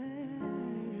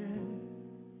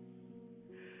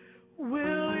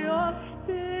 Will your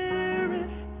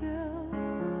spirit still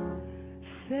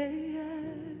say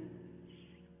yes?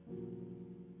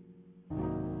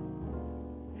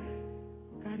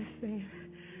 God is saying,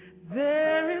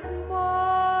 there is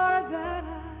more that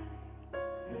I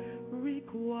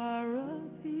require of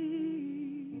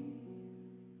thee.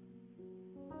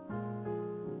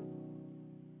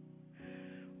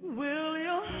 Will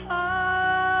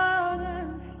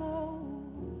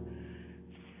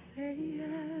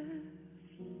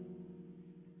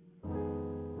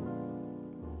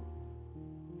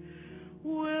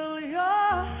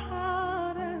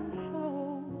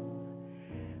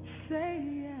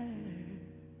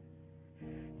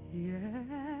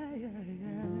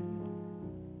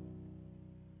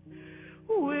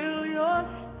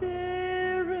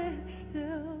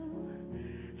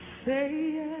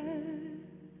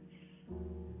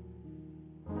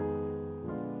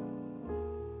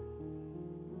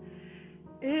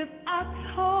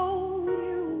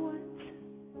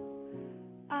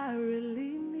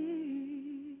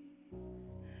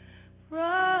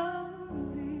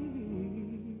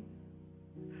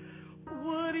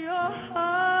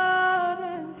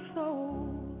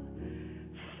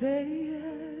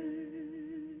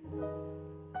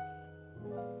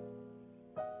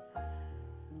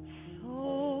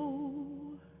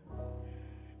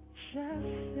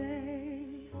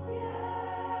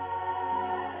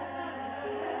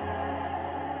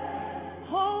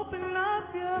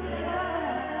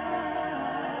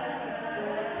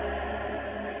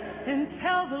and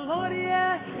tell the Lord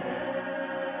yes.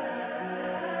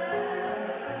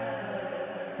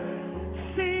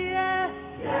 Say yes.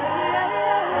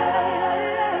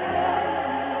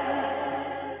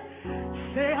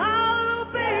 Say I'll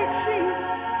obey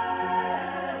Jesus.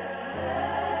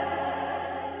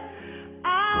 I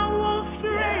won't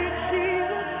stray,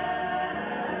 Jesus.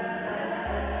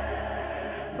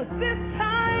 But this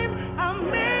time I'm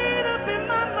made up in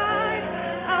my mind.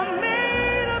 I'm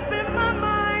made up in my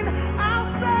mind. I'll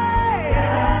say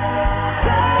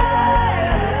yes.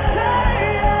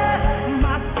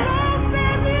 My soul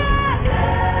says yes.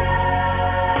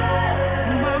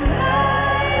 My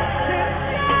mind says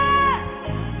yes.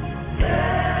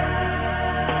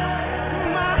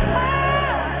 My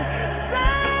heart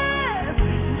says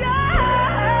yes.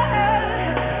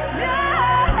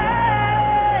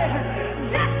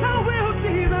 Yes, I will,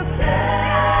 Jesus.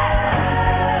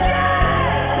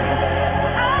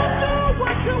 I'll do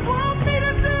what you want me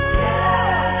to do.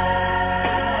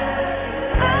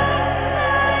 I'll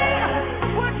say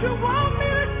what you want me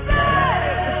to say.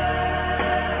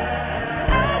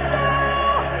 I'll go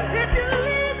if you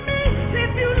lead me,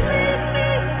 if you lead me,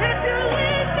 if you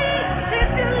lead me, if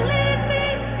you lead me,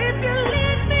 if you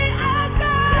lead me, I'll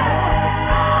go.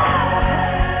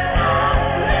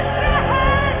 Lift your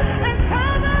hands and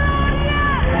tell the Lord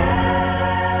yes.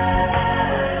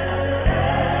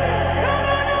 Come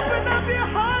on, open up your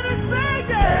heart and say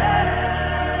yes.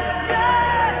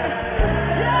 Yes,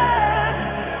 yes.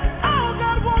 All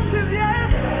God wants is yes.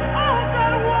 All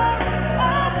God wants,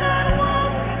 all God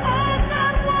wants, all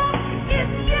God wants is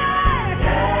yes.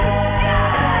 Yes,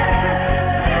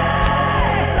 yes.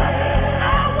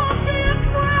 I won't be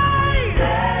afraid.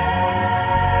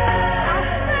 I'll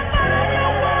step out on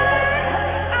your word.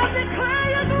 I'll declare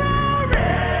your glory.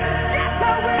 Yes,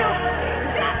 I will.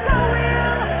 Yes, I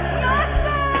will. My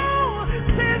soul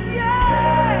says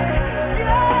yes.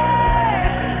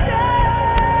 Yes,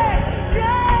 yes,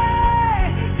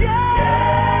 yes, yes.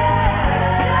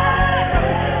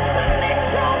 Submit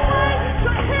your mind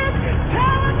to Him.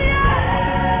 Tell Him yes.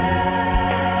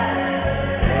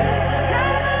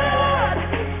 Tell the Lord.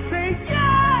 Say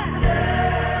yes.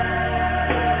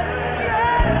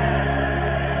 Yes.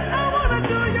 I wanna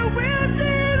do your will,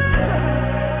 Jesus.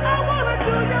 I wanna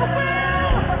do your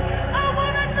will. I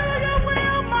wanna do your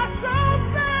will. My soul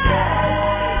says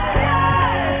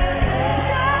yes,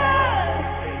 yes,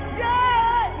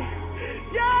 yes,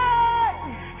 yes,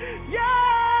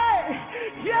 yes,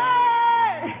 yes,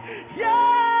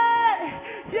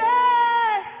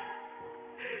 yes.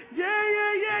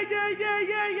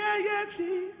 Yeah,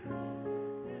 Jesus.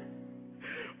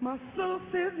 My soul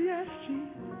says yes, Jesus.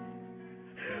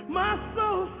 My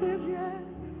soul says yes.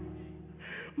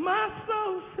 My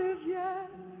soul says yes.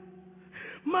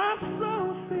 My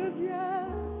soul says yes.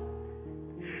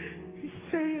 He's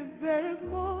saying there is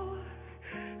more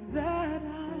that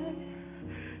I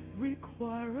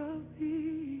require of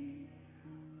thee.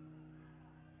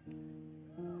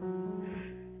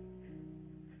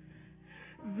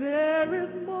 There is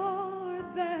more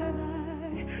that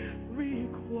I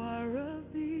require of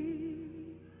thee.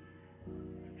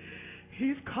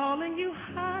 He's calling you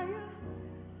higher.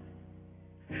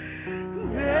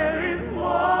 There is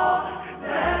more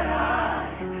that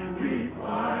I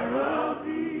require of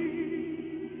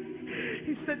thee.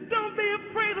 He said, don't be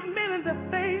afraid of men in the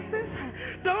faces.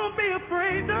 Don't be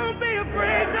afraid, don't be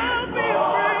afraid, don't be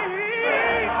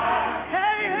afraid.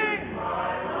 Hey, hey.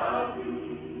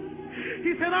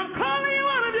 He said, I'm calling you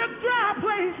out of your dry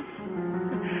places.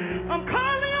 I'm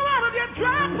calling you out of your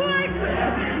dry places.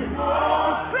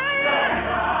 Say it.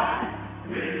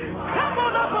 Come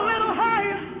on up a little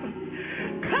higher.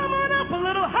 Come on up a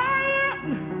little higher.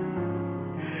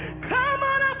 Come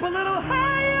on up a little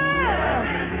higher.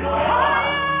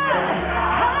 Higher.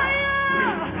 Higher.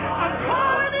 I'm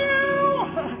calling you.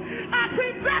 I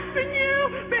predestined you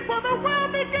before the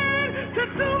world began to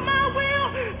do my will.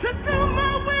 To do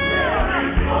my will.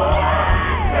 Yeah.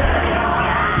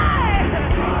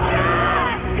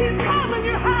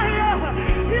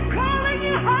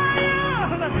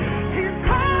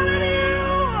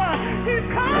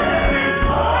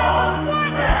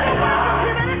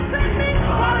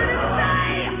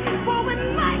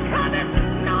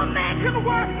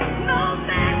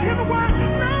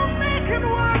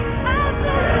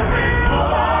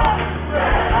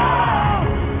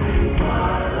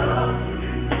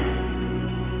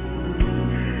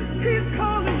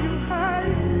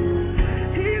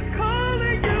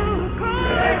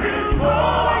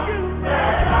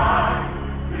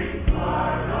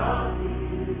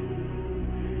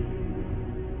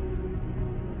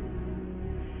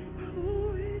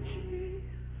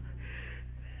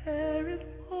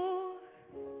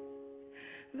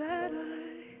 that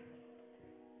I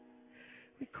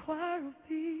require of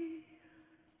thee.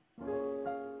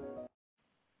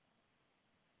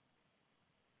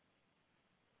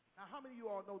 Now, how many of you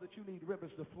all know that you need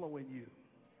rivers to flow in you?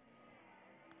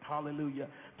 Hallelujah.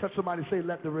 Touch somebody, say,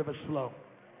 let the rivers flow.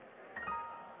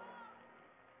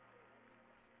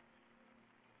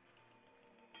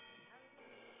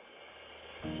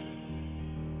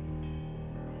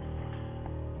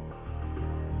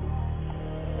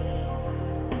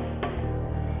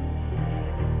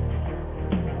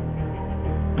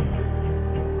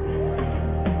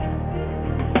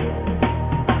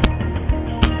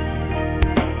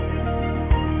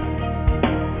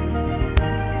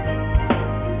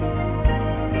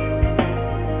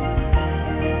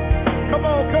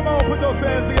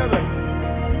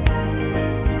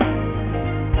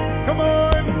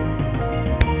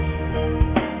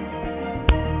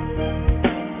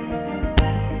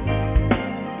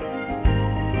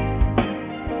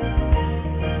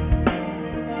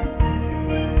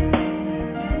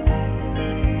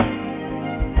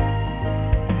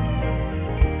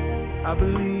 I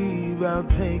believe I'll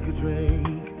take a drink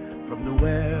from the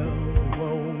well that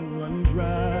won't run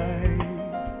dry.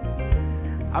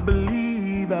 I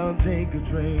believe I'll take a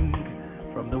drink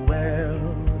from the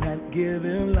well that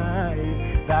giveth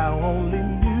life. Thou only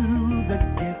knew the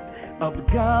gift of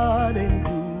God and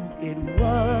who it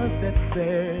was that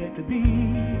said to be.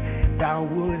 Thou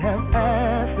would have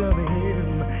asked of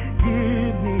him,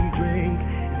 give me drink,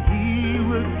 and he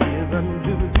would give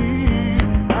unto thee.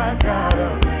 I got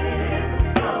a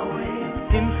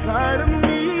inside of me,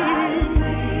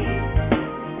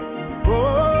 oh,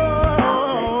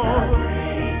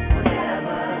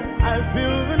 I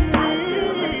feel the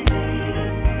need,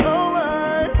 oh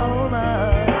my, oh,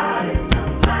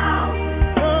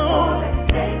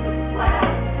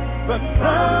 but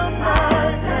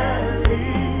somebody can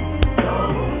leave, go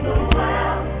the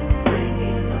well,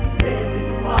 bringing the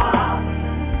living water,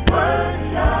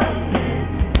 worship in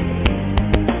me.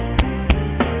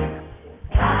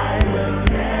 I will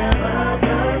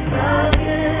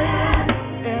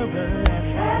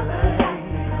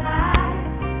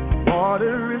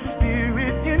water is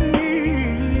spirit in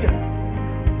need.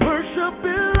 Worship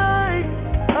is light.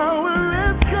 Hour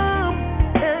has come,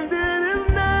 and it is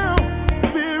now.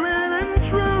 Spirit and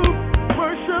truth.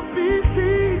 Worship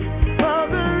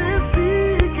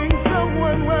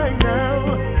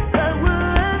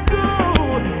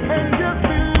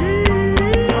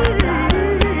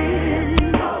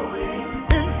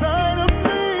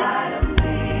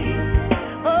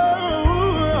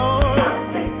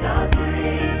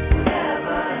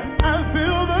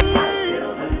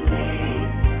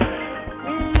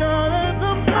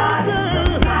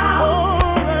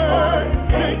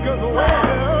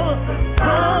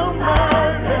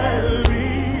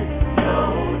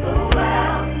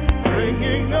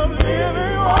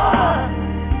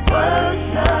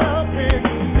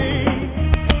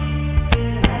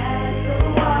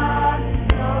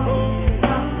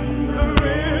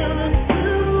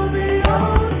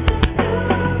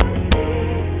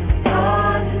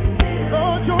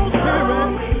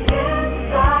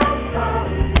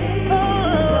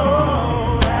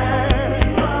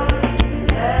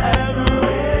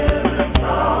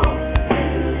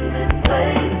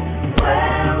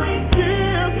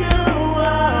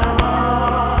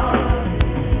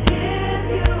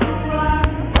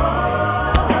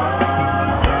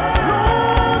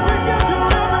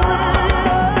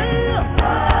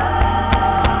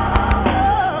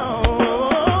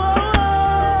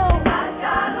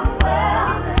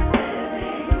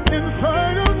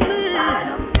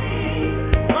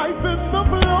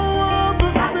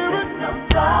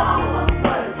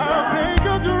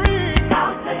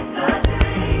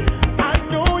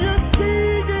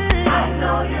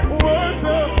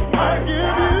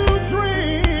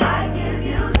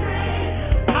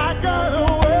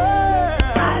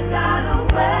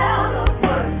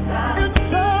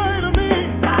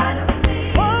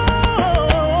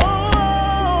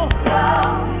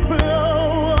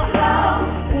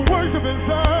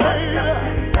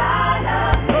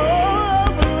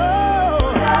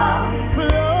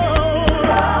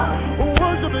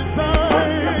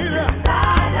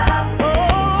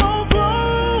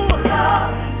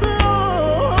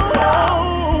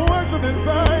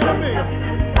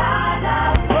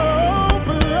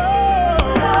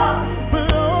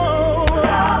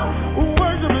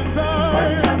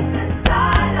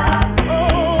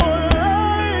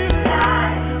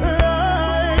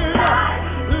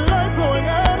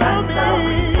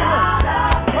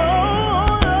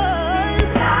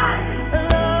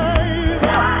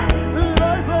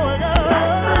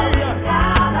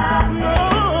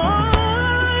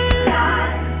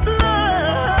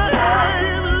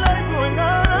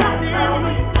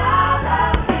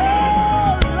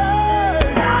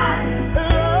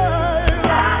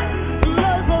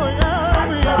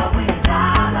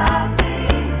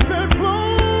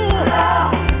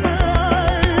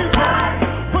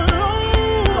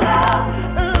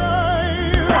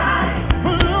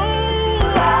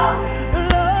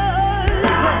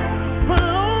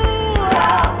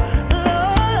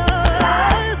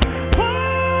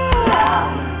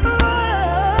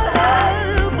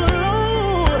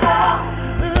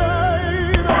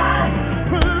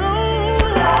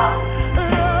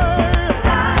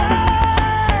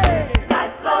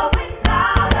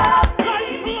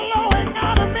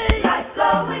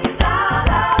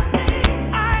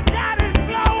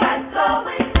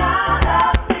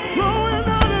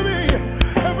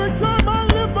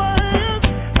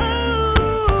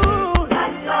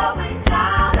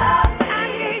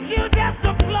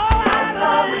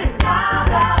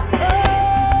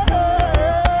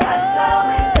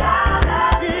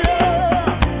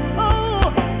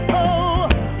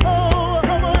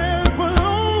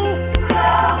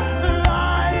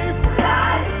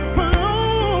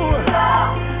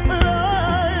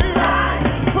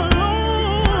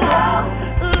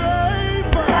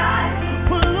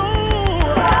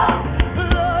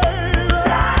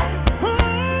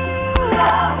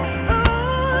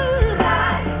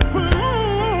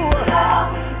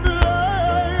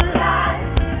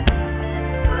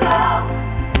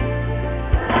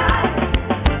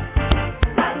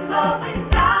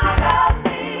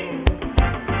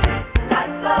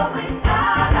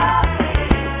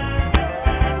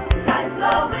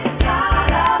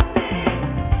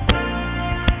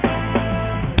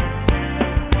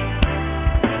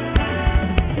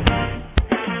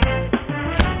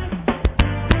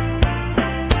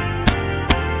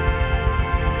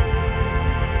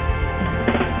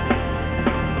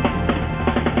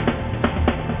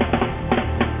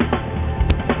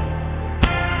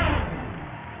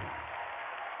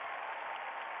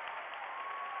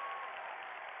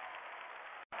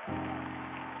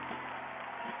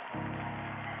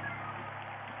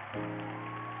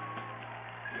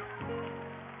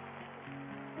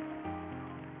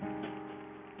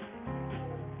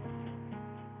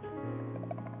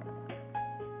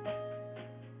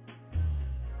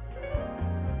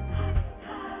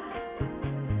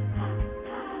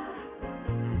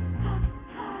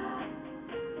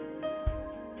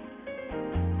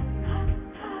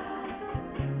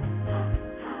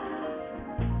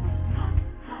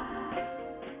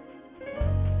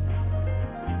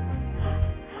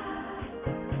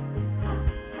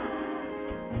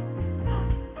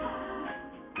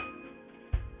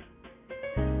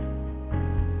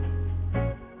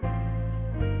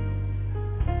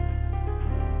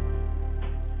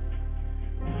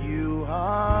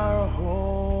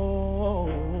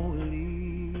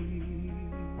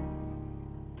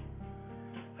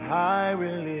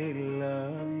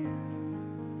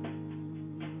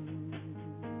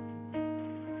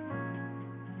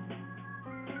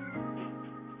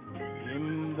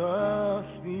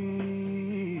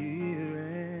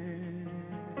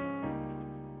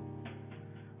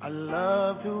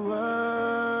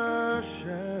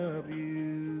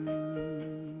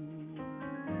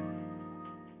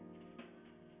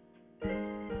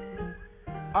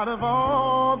Out of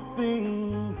all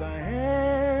things I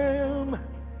am,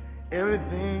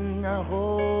 everything I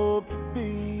hope to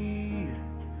be,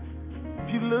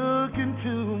 if you look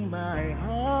into my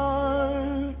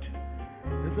heart,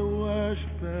 there's a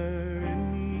worshiper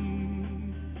in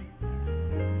me.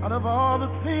 Out of all the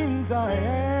things I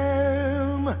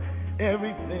am,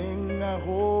 everything I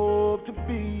hope to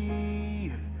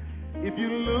be, if you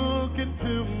look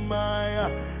into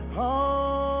my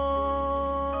heart,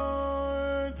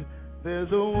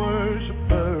 there's a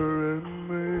worshiper in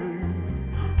me.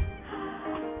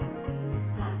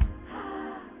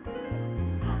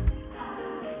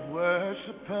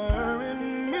 Worshiper in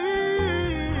me.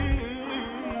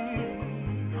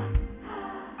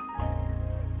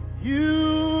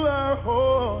 You are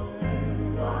holy.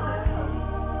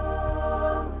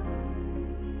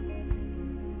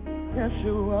 Yes,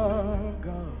 you are,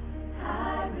 God.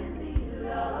 I really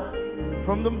love you.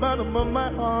 From the bottom of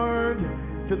my heart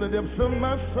to the depths of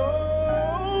my soul,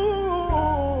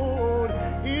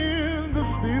 in the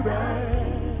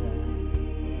Spirit,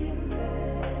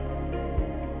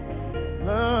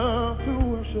 love to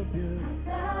worship you.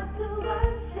 Love to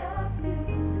worship you.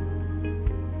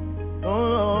 Oh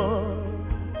Lord,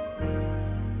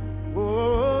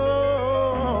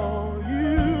 oh,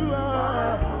 you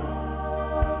are.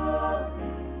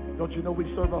 Don't you know we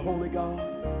serve a holy God?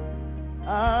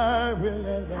 I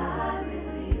really love you.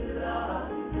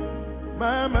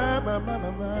 My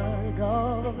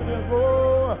God.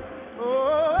 Oh,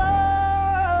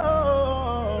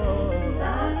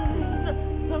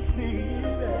 the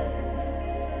Spirit.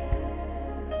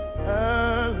 I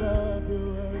love to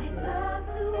worship. Love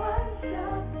to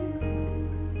worship you.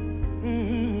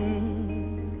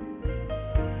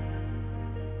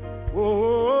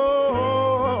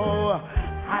 Oh,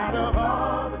 out of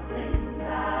all the things I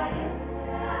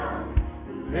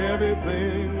am,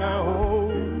 everything I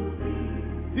hold,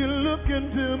 you look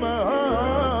into my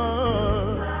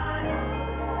heart.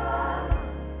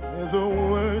 There's a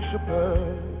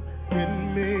worshiper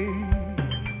in me.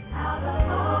 Out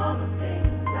of all the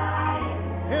things I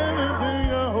am,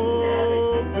 Everything I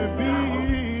hope to be,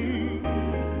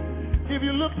 if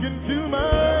you look into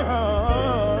my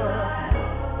heart,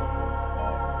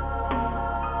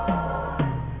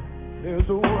 there's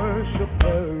a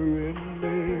worshiper in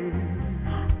me.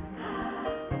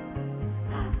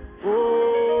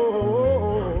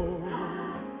 Oh,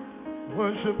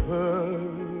 worshiper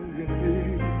in me.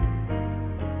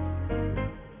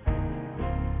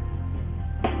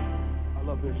 I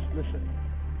love this. Listen.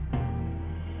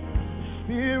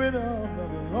 Spirit of the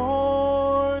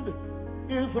Lord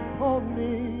is upon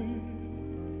me,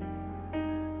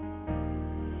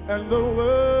 and the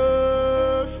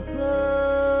worshiper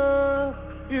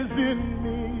is in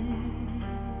me.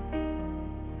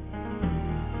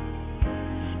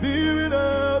 Spirit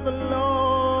of the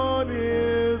Lord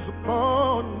is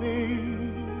upon me,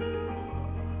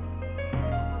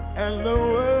 and the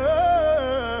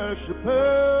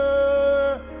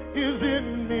worshiper is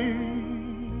in me.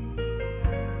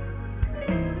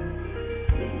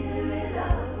 Spirit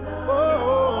of the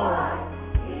Lord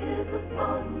is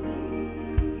upon me,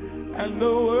 And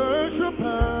the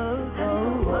worshiper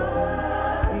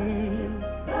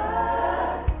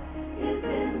is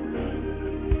in me.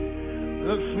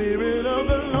 the Spirit of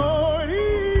the Lord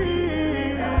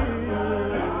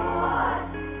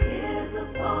is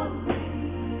upon me,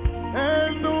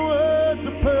 and the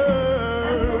worshiper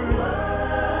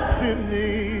is in me.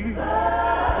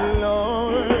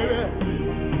 Lord,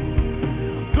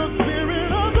 the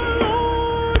Spirit of the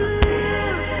Lord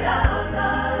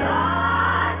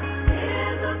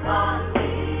is upon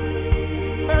me,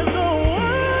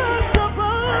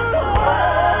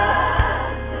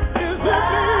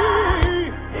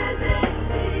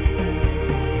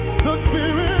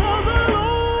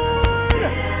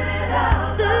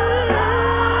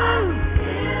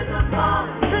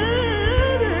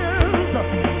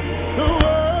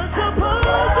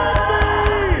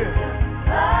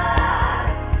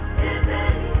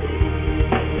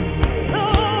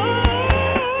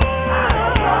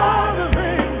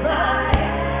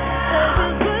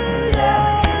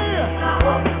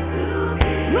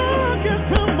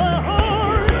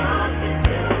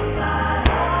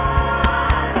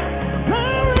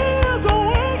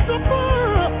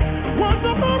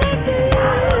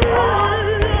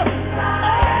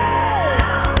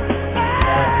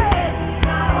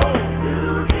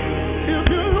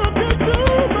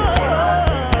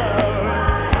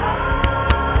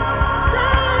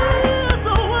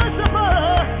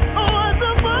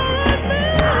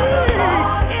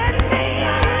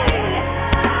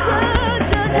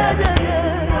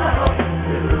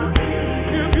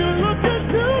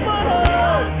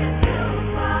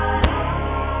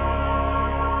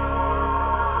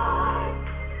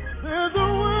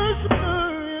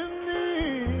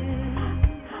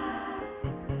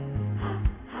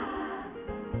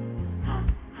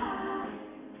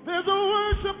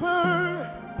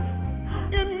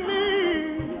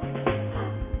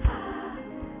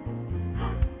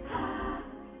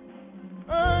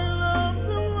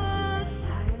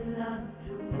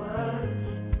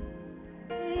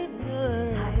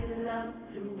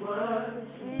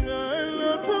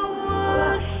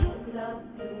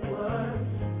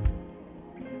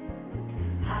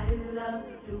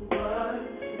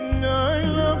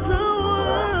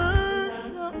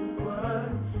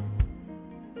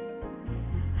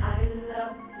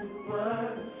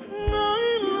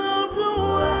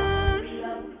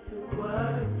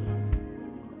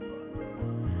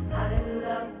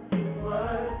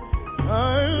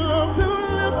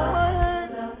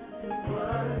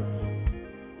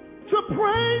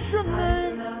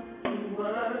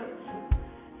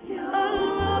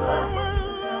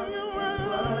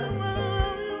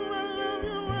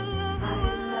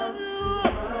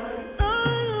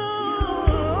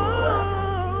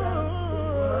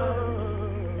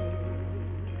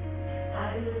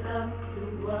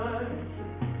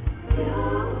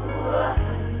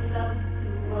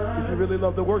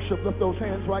 Love the worship. Lift those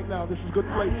hands right now. This is a good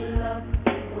place.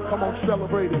 Come on,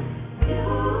 celebrate it.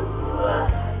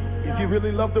 If you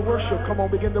really love the worship, come on,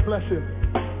 begin to bless him.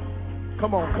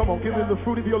 Come on, come on. Give him the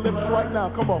fruit of your lips right now.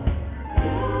 Come on.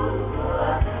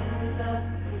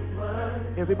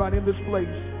 Everybody in this place,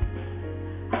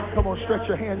 come on, stretch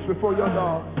your hands before your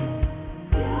God.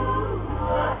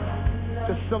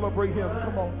 Just celebrate him.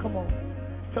 Come on, come on.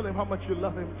 Tell him how much you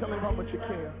love him. Tell him how much you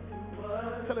care.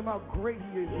 Tell him how great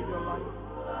he is in your life.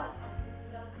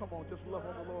 Come on, just love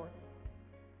on the Lord.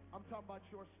 I'm talking about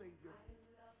your Savior.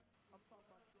 I'm talking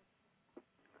about your...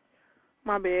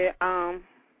 My bad.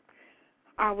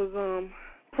 I was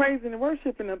praising and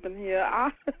worshiping up in here.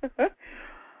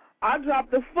 I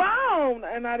dropped the phone,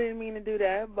 and I didn't mean to do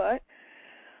that, but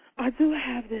I do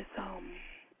have this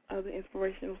other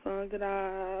inspirational song that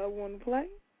I want to play.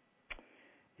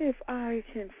 If I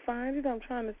can find it, I'm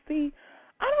trying to see.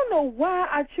 I don't know why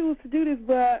I choose to do this,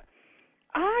 but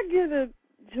I get a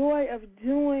joy of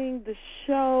doing the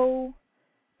show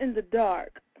in the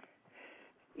dark.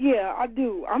 Yeah, I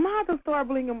do. I'm going to have to start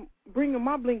bringing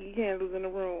my blinky candles in the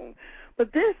room.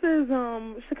 But this is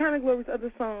Shekinah Glory's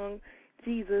other song,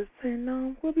 Jesus,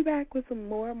 and we'll be back with some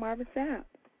more Marvin Sapp.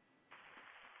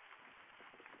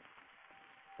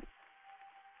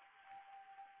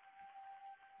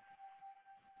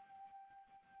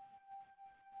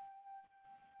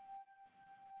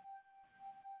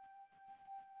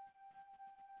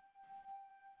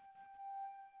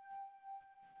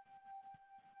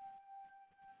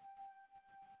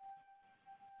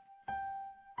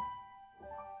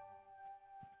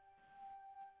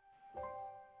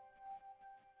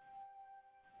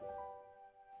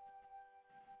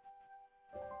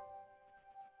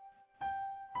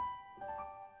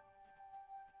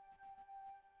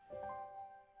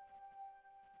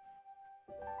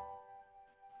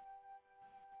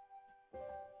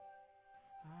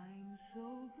 I'm so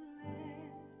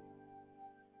glad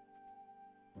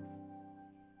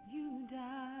you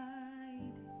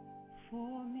died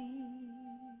for me.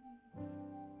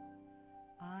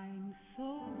 I'm so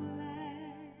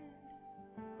glad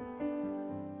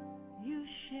you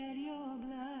shed your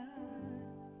blood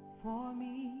for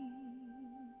me.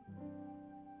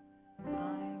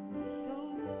 I'm so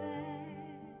glad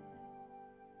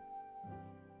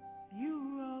you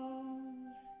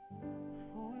rose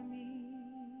for me.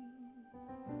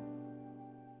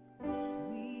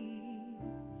 Sweet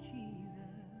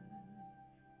Jesus,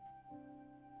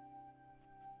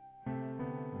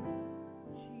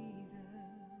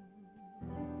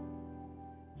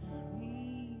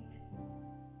 sweet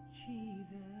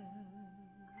Jesus,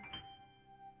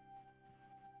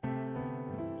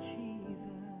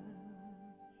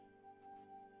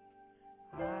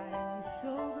 I'm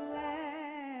so glad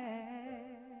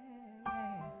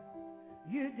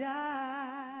you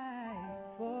died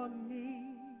for me.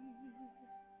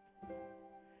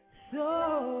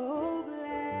 So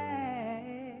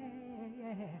glad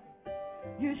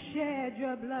you shed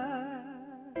your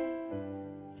blood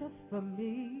just for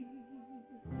me.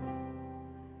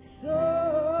 So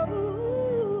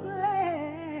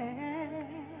glad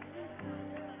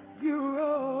you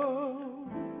rose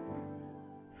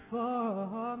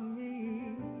for me,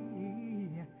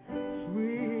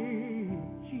 sweet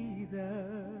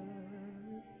Jesus.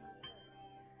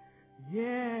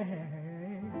 Yeah,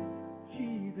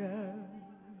 Jesus,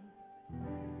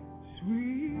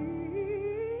 sweet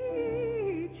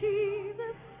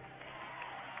Jesus.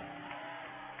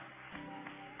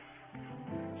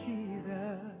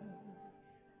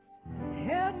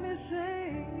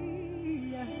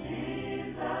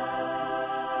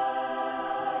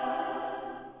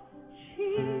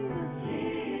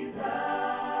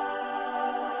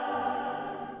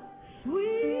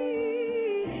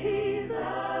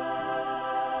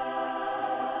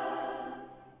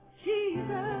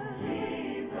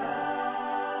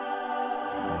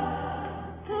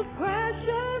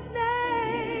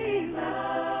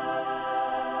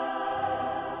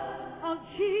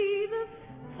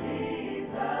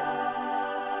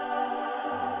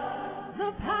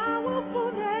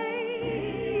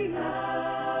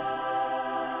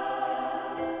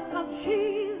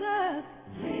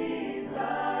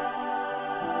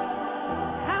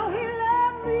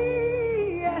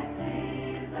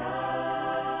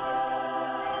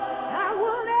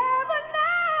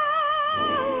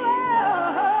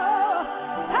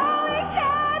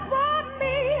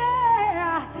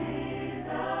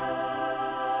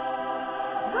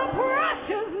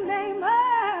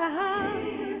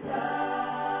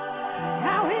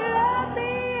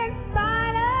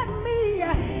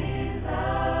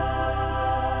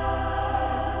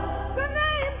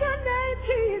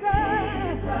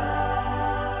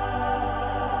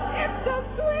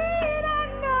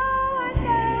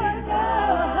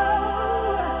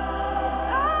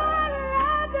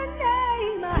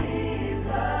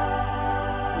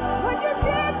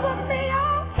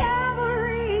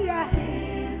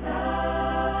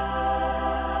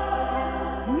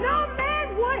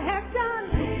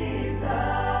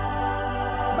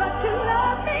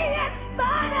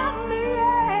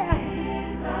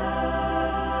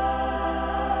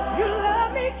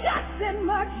 nothing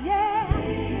much, yeah.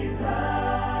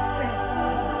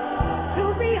 To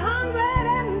be hungry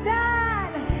and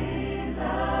died.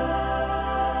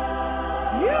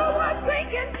 You were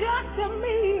thinking just of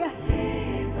me.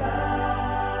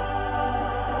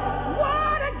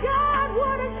 What a God,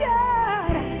 what a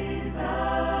God.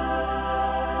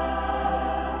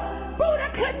 Buddha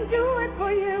couldn't do it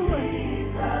for you.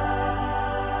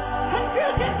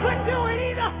 Confucius couldn't do it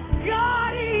either.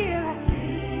 God is.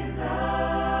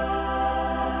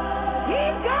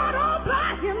 He's God all by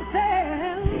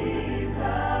himself.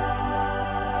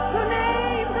 The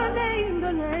name of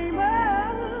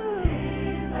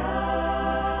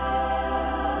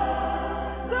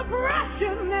the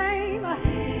precious name.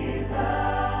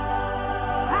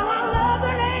 How I love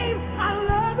the name. I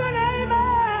love the name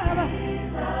of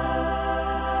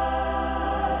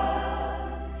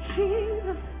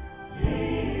Jesus.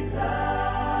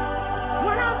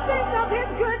 When I think of his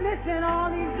goodness and all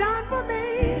he's done for me,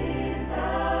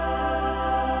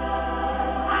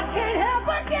 I can't help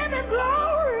but give him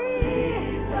glory.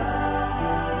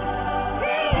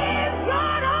 He is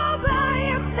God all by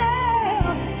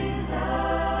himself.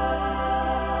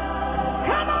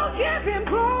 Come on, give him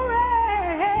glory.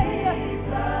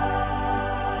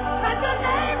 At the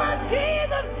name of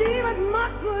Jesus, demons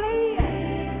must flee.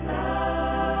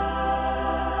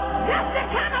 That's the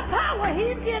kind of power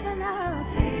he's given us.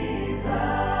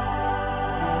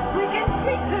 We can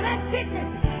speak to that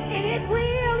sickness and it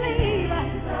will leave.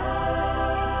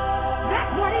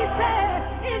 That's what he said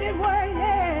in his word,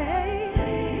 yeah.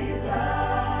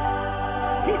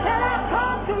 He said, I've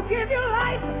come to give you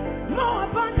life more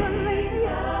abundantly.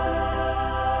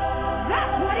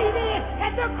 That's what he did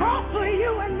at the cross for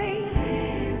you and me.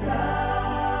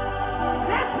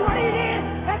 That's what he did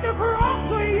at the cross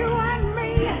for you and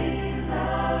me.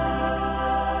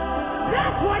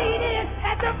 That's what he did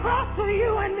at the cross for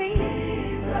you and me.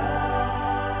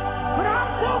 But I'm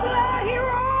so glad he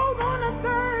rose on the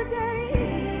third day.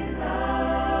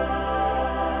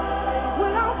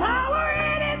 With all power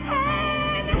in his hand.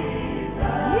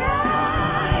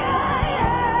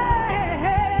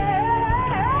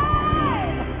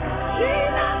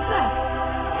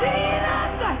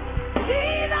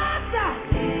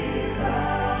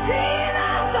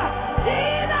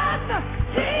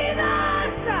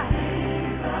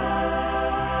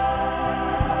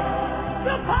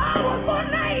 The powerful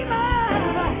name of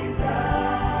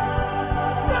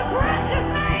the precious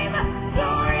name,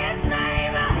 glorious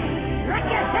name,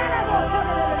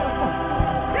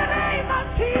 the name of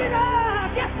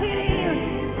Jesus. Yes, it is.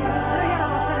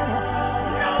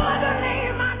 No other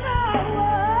name I know.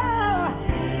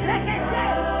 Like I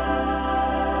said,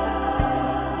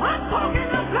 I'm talking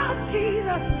about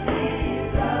Jesus.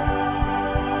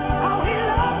 Oh, he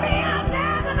loved me. I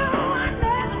never know.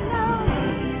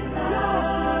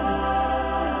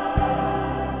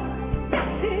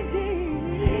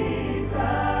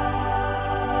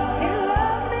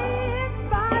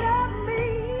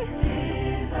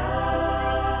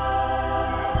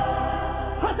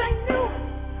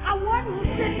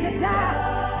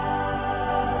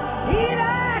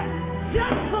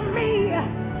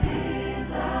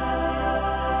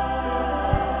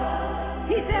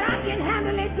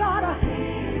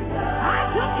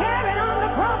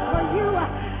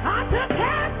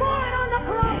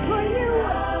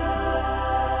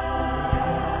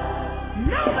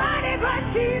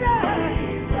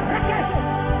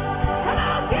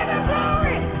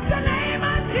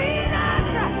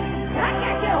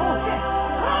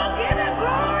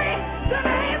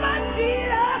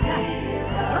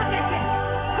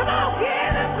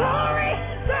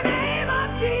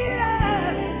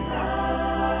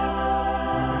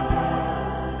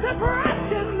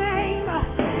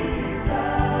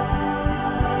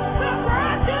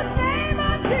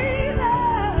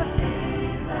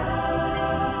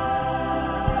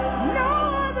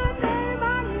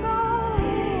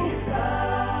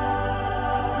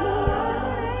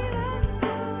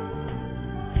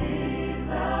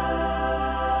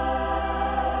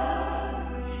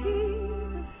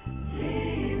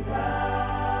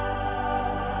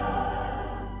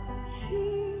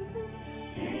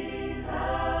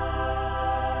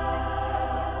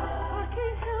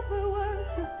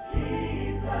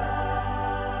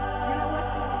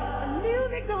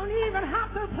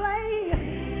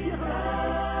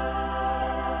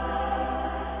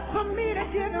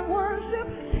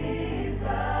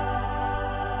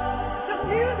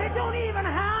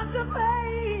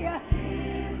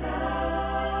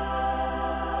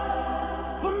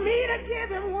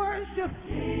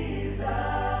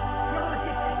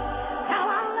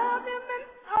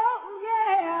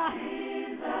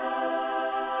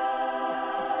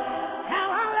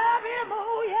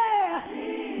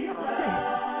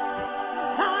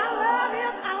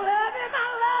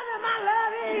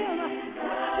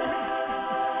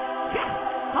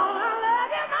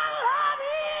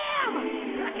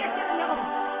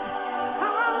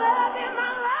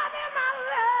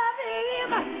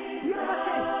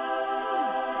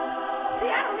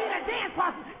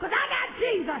 Because I got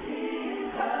Jesus.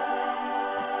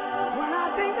 When I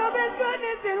think of his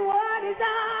goodness and what he's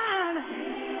done.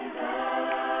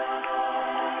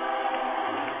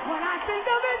 When I think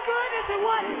of his goodness and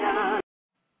what he's done.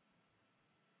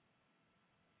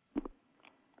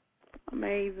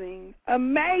 Amazing.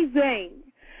 Amazing.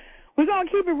 We're going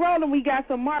to keep it rolling. We got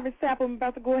some Marvin Sapp. I'm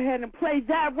about to go ahead and play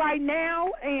that right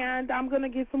now. And I'm going to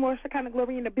get some more Shekinah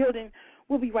Glory in the building.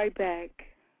 We'll be right back.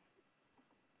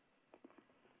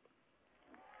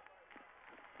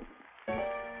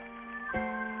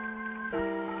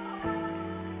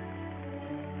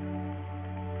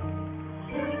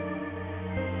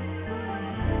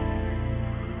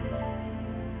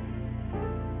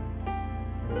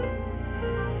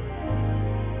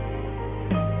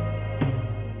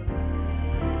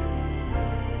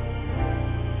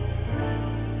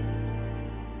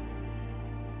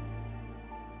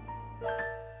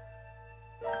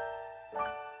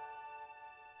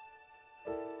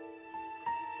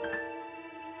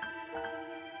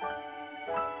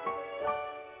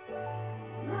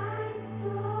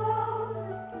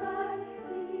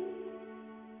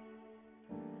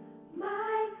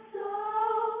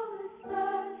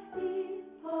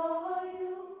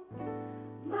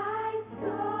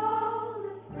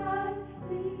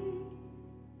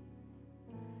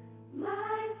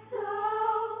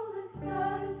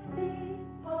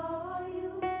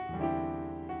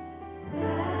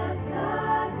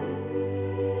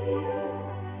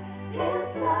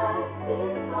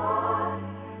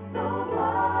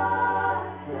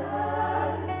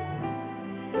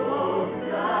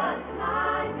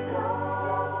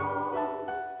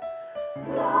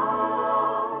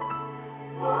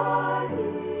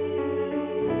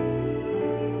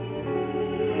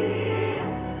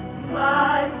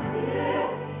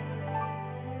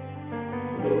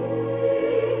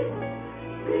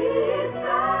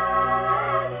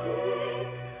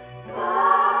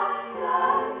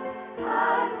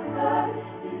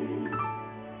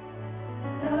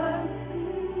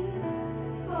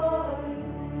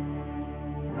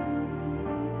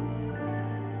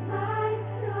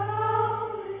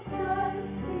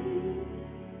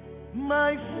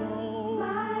 Oh,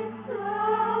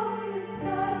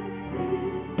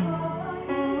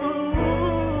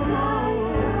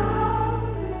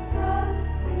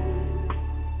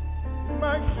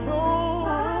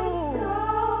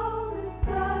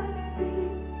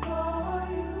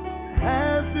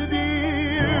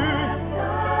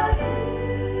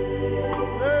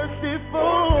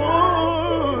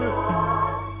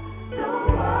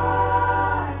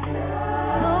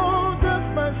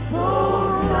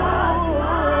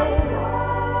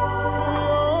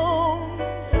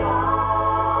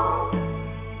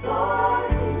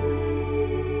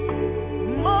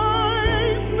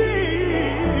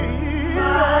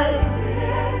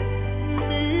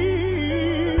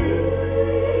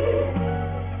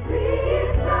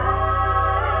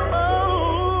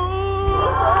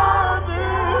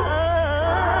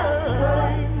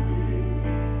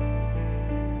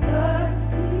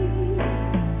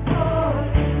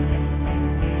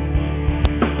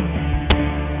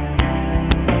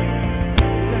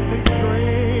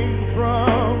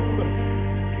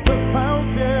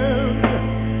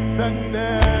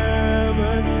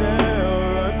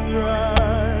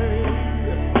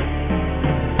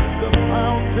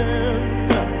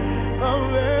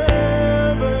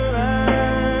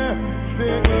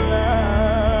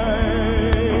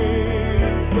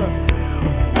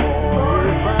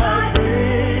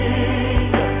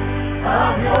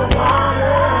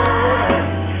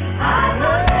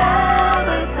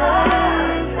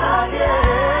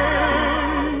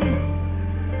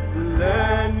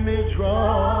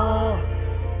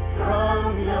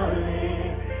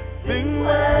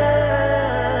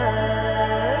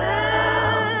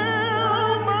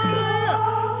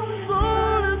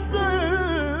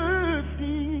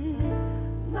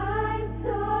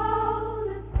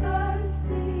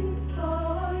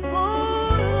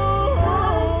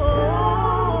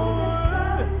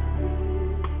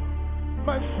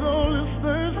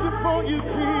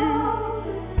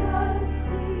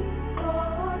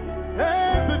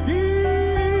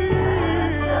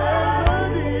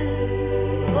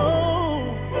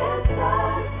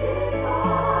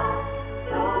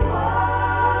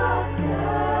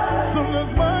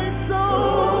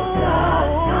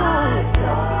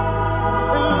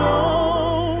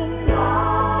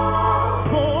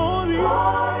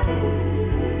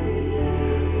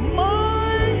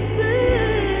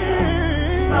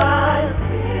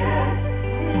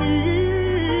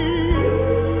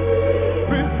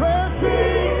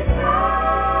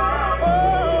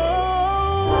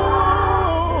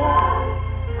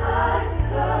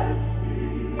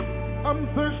 I'm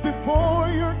thirsty for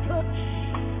your touch.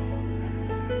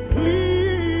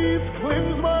 Please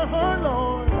cleanse my heart,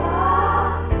 Lord.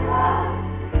 I'm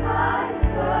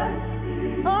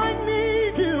thirsty. I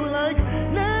need you like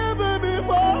never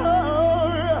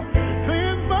before.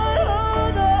 Cleanse my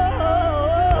heart, Lord.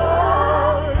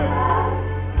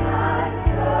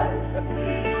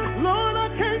 Lord, I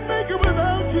can't make it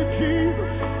without you,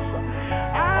 Jesus.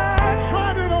 I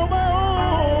tried it on my own.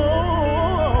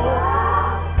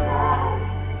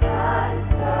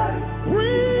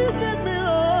 Breathe in me,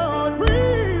 Lord.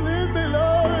 Breathe in me,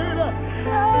 Lord.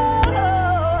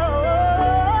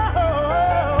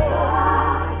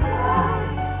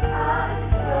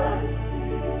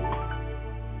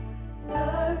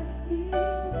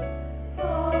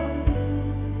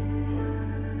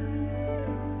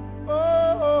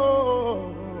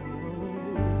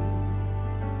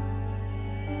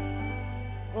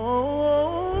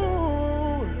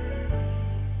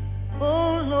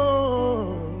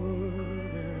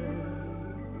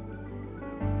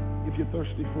 If you're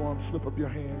thirsty for him, slip up your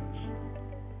hands.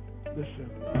 Listen.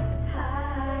 I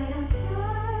am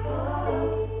thirsty.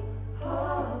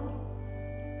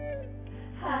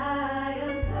 I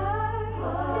am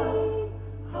thirsty.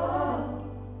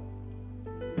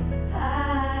 I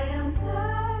am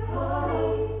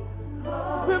thirsty.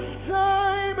 This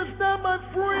time it's not my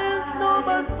friends nor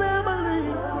my family,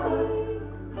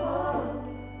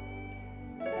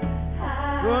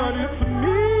 but it's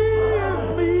me.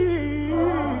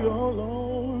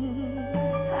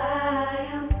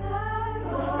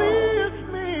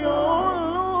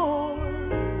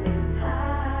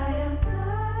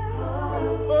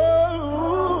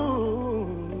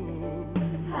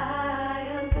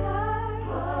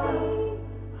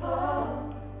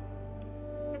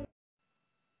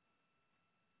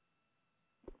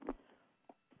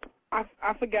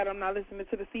 I forgot I'm not listening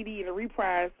to the CD and the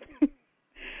reprise.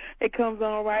 It comes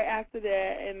on right after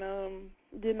that, and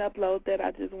didn't upload that.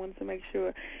 I just wanted to make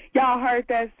sure y'all heard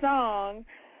that song.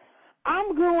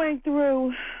 I'm going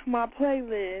through my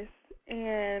playlist,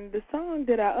 and the song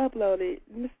that I uploaded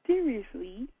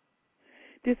mysteriously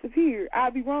disappeared.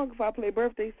 I'd be wrong if I play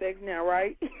Birthday Sex now,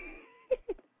 right?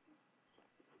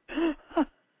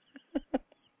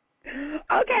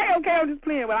 Okay, I'm just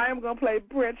playing, but I am going to play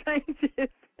Prayer Changes.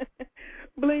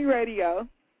 Bling Radio.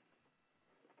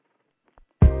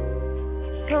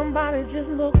 Somebody just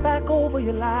look back over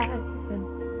your life and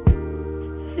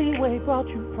see where he brought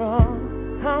you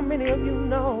from. How many of you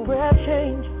know prayer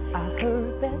changes? I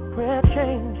heard that prayer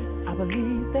changes. I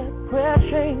believe that prayer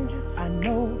changes. I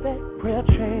know that prayer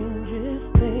changes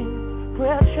things.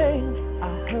 Prayer changes. I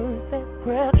heard that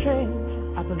prayer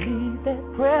changes. I believe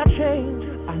that prayer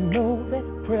changes. I know that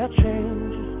prayer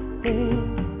changes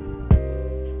things.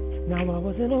 Now I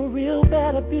was in a real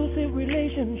bad abusive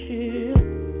relationship,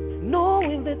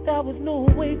 knowing that there was no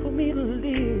way for me to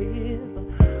live.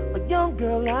 A young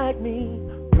girl like me,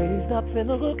 raised up in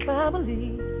a good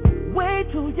family, way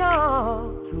too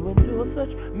young to endure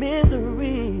such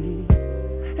misery.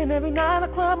 And every night I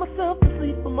cry myself to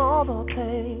sleep from all the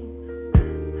pain.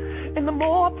 And the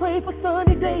more I pray for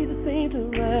sunny days, it seems to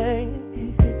rain.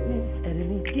 At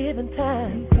any given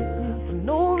time, for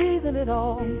no reason at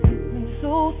all.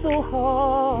 So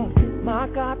hard. My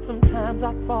God, sometimes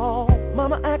I fall.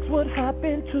 Mama asks what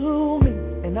happened to me,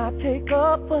 and I take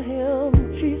up for him.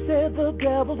 She said the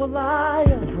devil's a liar,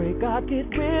 and pray God get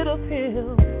rid of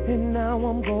him. And now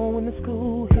I'm going to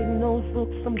school, hitting those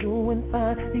books, I'm doing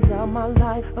fine. He's out my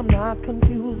life, I'm not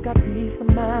confused, got peace of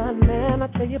mind. Man, I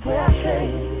tell you, prayer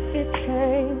changed, it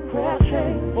changed, prayer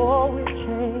changed, oh it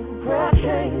changed, prayer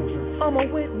changed. I'm a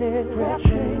witness, prayer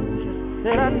changed.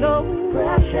 Said I know,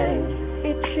 prayer changed.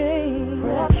 It changed,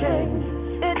 prayer changed,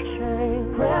 it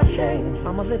changed, prayer changed.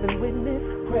 I'm a living witness,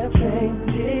 prayer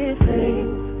changes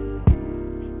things.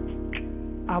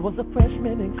 I was a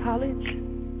freshman in college,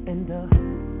 and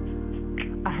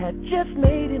I had just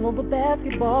made it on the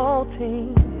basketball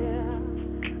team.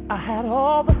 I had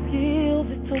all the skills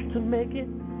it took to make it,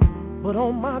 but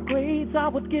on my grades I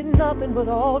was getting nothing but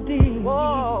all D's.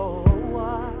 Whoa.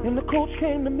 And the coach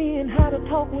came to me and had a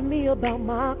talk with me about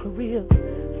my career.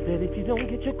 Said if you don't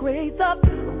get your grades up,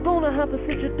 I'm gonna have to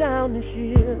sit you down this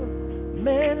year.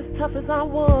 Man, as tough as I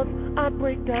was, I'd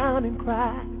break down and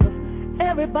cry. 'Cause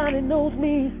everybody knows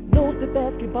me, knows that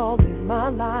basketball is my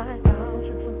life.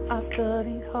 I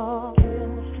studied hard,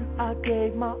 I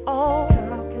gave my all.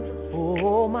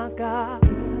 Oh my God,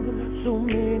 So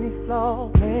many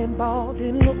flaws, man, ball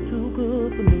didn't look too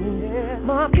good for me.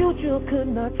 My future could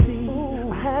not see.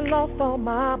 I had lost all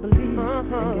my beliefs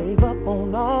and gave up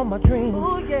on all my dreams.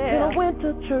 Then I went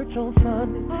to church on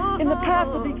Sunday, and the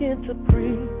pastor began to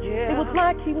preach. It was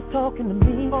like he was talking to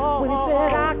me when he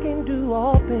said, I can do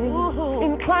all things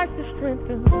in Christ that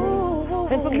strengthens me.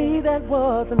 And for me that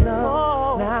was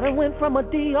enough. Now I done went from a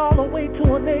D all the way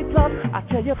to an A+. I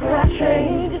tell you, prayer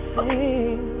changes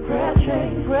things. Prayer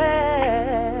changes.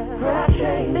 Prayer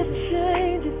changes. It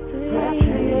changes things. Prayer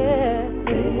changes.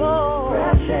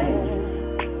 Prayer changes.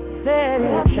 Said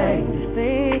it changes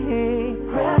things.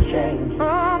 Prayer changes.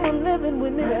 I'm a living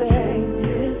witness. Prayer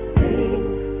changes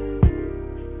things.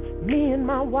 Me and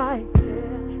my wife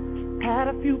had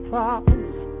a few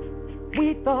problems.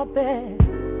 We thought that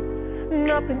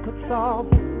nothing could solve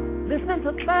it. Listening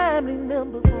to family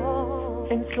members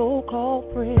and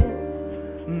so-called friends.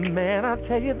 Man, I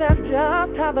tell you, that's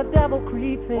just how the devil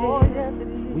creeps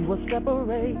in. We were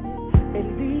separated at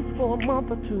least for a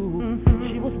month or two.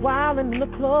 She was wilding in the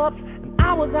clubs, and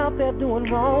I was out there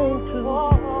doing wrong too.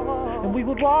 And we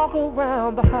would walk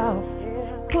around the house,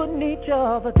 putting each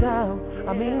other down.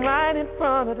 I mean, right in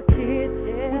front of the kids.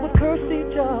 We would curse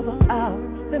each other out.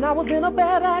 Then I was in a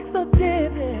bad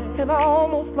accident, and I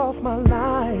almost lost my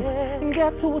life. And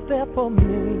guess who was there for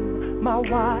me? My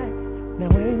wife. Now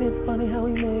ain't it funny how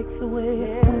he makes a way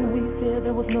when we said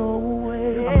there was no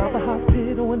way? I'm out the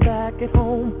hospital and back at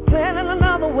home, planning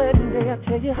another wedding day. I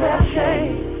tell you, prayer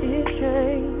change, it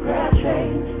changed. Prayer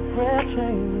change, prayer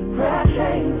change, prayer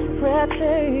change, prayer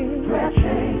change, prayer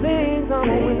change. Things I'm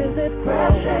doing is it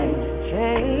prayer change,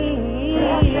 change,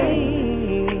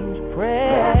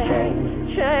 prayer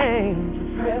change,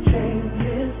 prayer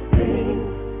changes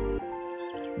things.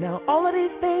 Now all of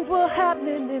these things were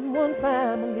happening in one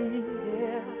family.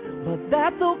 But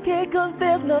that's okay, cause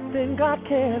there's nothing God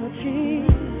can achieve.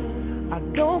 I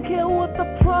don't care what the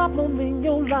problem in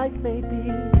your life may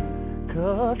be,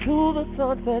 cause who the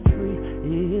Son sets free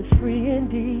is free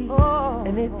indeed.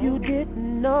 And if you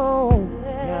didn't know,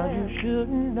 now you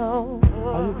shouldn't know.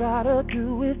 All you gotta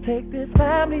do is take this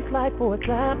family's life for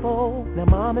example. Now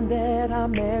mom and dad are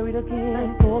married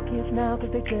again, 4 kids now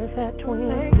cause they just had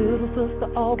twins. Little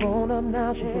sister all grown up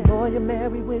now, she's a lawyer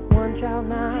married with 1 child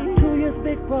now. 2 years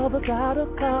big brother's out of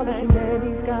college, and man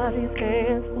he's got his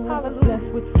hands full.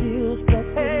 Blessed with skills,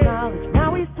 blessed with knowledge.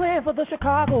 Now he's playing for the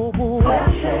Chicago Bulls. Prayer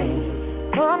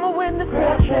change, I'm a witness.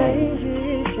 Prayer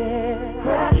changes, yeah.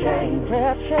 Prayer change,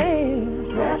 prayer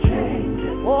change, prayer change.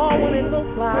 Oh, when it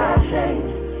looks like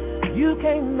you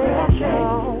can't make it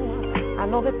all. I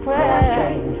know that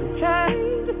prayer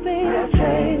changes things,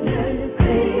 changes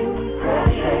things.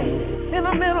 In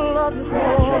the middle of the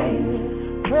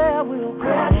storm, prayer will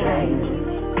come,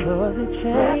 cause it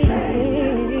changes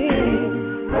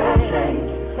things.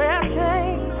 Prayer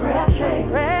changes,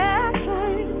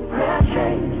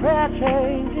 prayer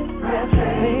changes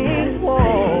things.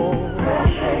 Whoa.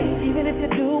 Even if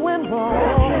you're doing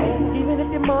wrong, even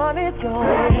if your money's gone,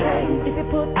 if you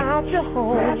put out your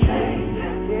home,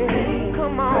 yeah,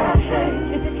 come on.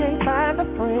 If you can't find a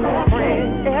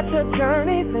friend at your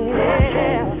journey,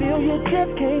 then feel you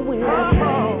just can't win.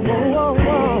 Whoa.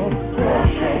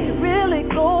 You're really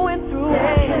going through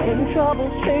and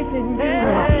trouble's chasing you.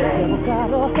 Never got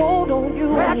a hold on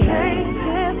you.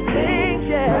 Changes things,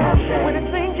 yeah. When it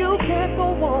seems you can't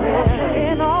go on,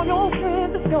 and all your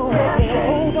friends are gone,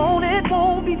 hold on, it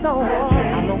won't be long.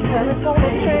 I know that it's gonna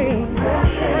change.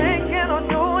 Drinking or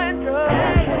doing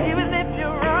drugs, even if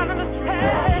you're running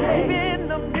astray, maybe in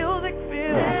the music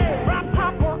field, rock,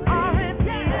 pop, or R&B,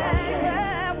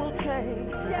 prayer will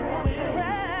change.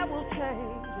 Prayer will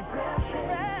change.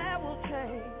 Prayer will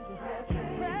change.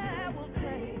 Prayer will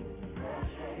change.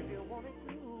 If you want it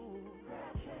to.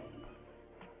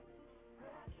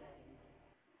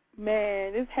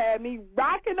 Man, this had me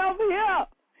rocking over here.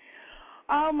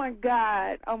 Oh my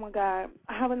God. I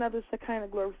have another Shekinah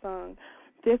Glory song.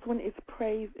 This one is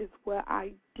Praise is What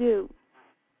I Do.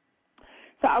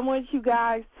 So I want you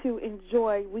guys to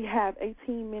enjoy. We have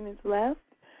 18 minutes left,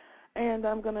 and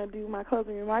I'm going to do my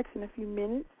closing remarks in a few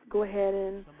minutes. Go ahead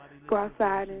and go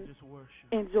outside and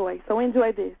enjoy. So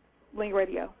enjoy this, Bling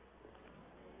Radio.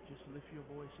 Just lift your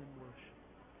voice and worship.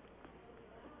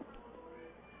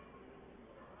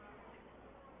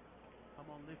 Come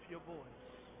on, lift your voice.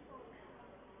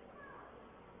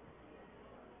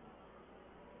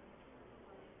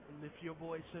 Lift your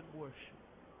voice and worship.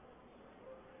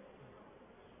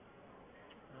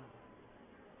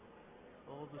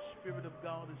 Oh, the Spirit of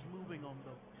God is moving on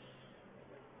those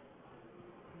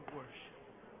who worship.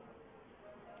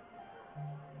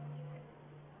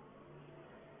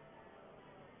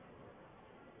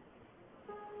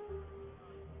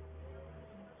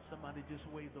 Somebody just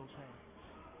wave those hands.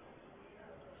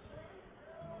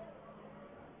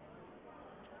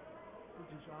 We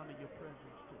just honor your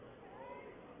presence today.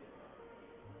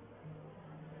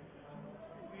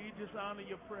 We just honor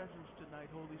your presence tonight,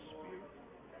 Holy Spirit.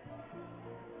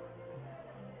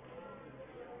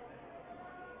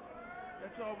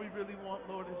 That's all we really want,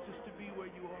 Lord, is just to be where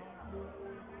you are.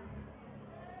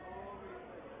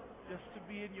 Just to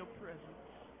be in your presence.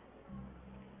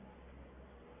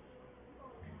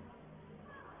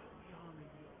 We honor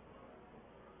you.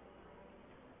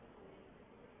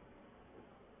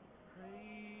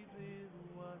 Praise is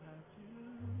what I do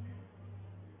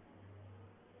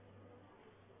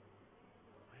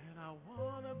when I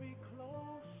want to be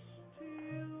close to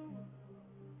you.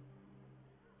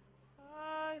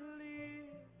 I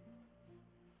lift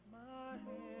my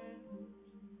hands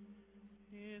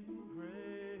in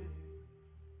praise.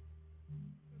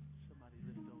 Somebody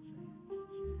lift those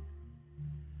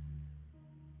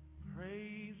hands.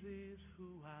 Praise is who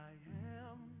I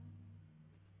am.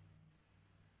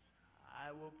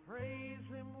 I will praise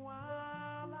him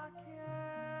while I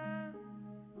can.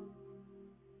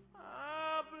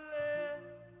 I bless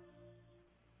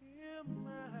him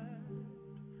at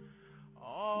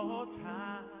all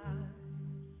times.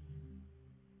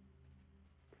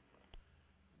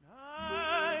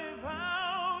 I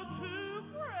vow to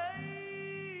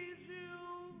praise you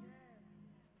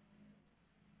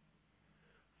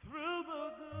through the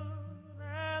good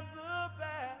and the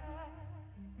bad.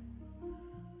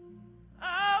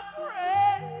 I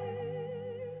praise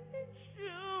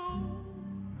you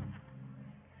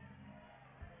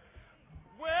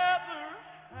whether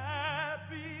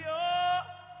happy or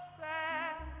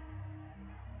sad.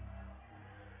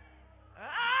 I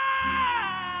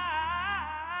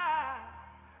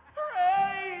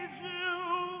praise you.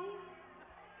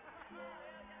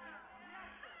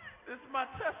 This is my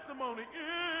testimony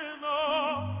in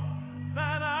all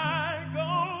that I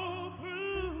go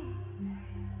through.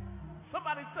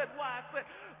 Somebody said why? I said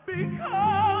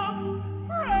because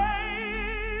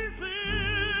praise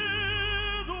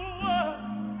is what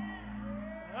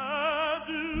I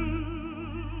do.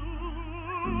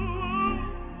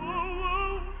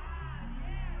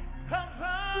 Cause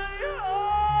I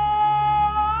owe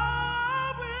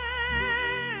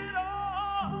it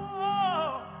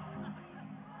all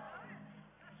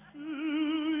to you.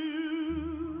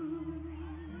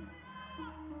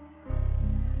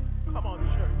 Come on,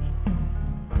 church.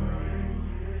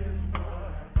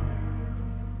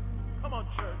 Come on,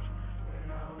 church.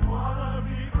 I wanna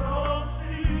be close to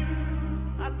you.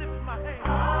 I lift my hand.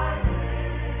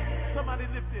 Somebody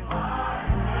lift it.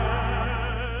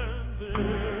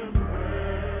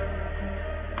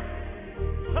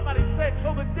 Somebody say so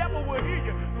the devil will hear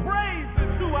you. Praise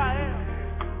is who I am.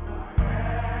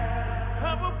 I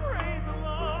will praise the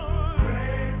Lord.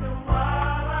 Praise him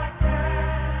while I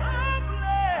can. I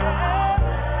bless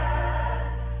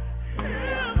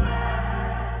him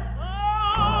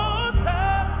all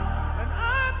time. And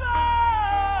I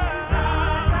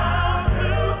vow to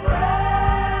praise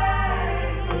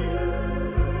you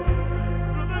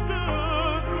through the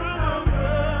good,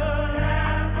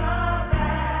 and the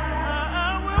bad.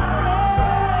 I will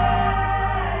praise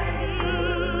you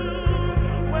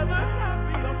whether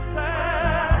happy or sad.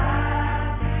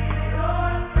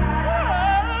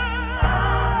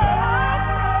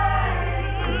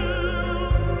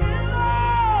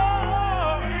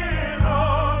 In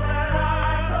all that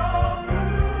I go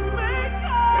through,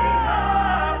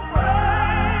 because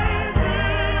praise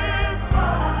is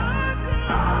what I do.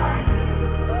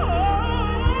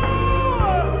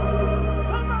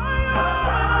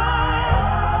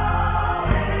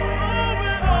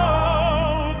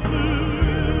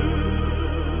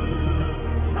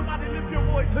 Somebody lift your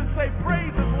voice and say,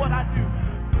 praise is what I do.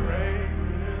 Praise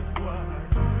is what I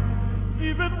do.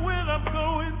 Even when I'm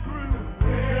going through.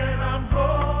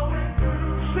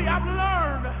 See, I've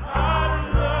learned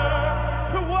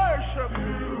to worship.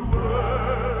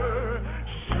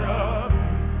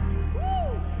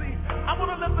 Woo. See, I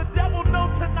want to let the devil know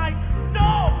tonight,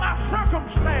 no, my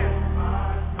circumstance.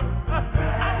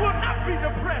 I will not be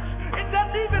depressed. It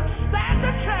doesn't even stand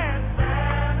a chance.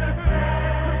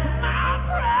 My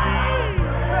praise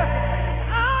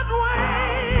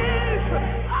outweighs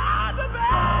all the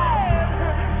bad.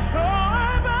 So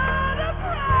I'm gonna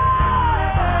praise.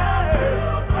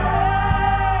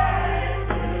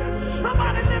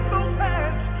 Somebody lift those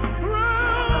hands. Through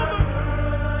the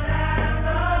good and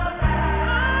the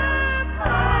bad,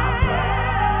 I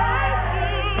praise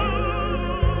you.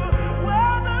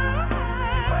 Whether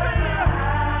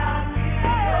happy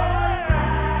or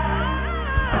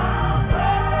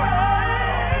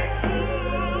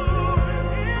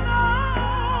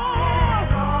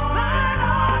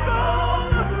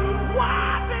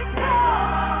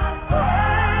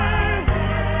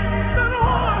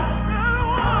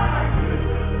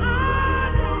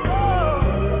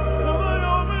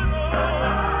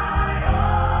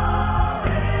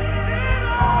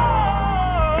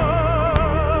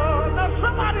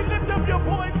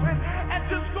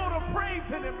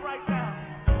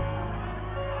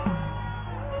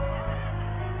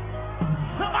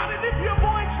lift your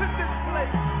voice in this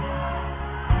place.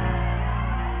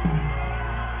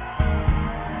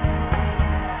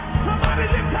 Somebody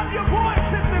lift up your voice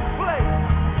in this place.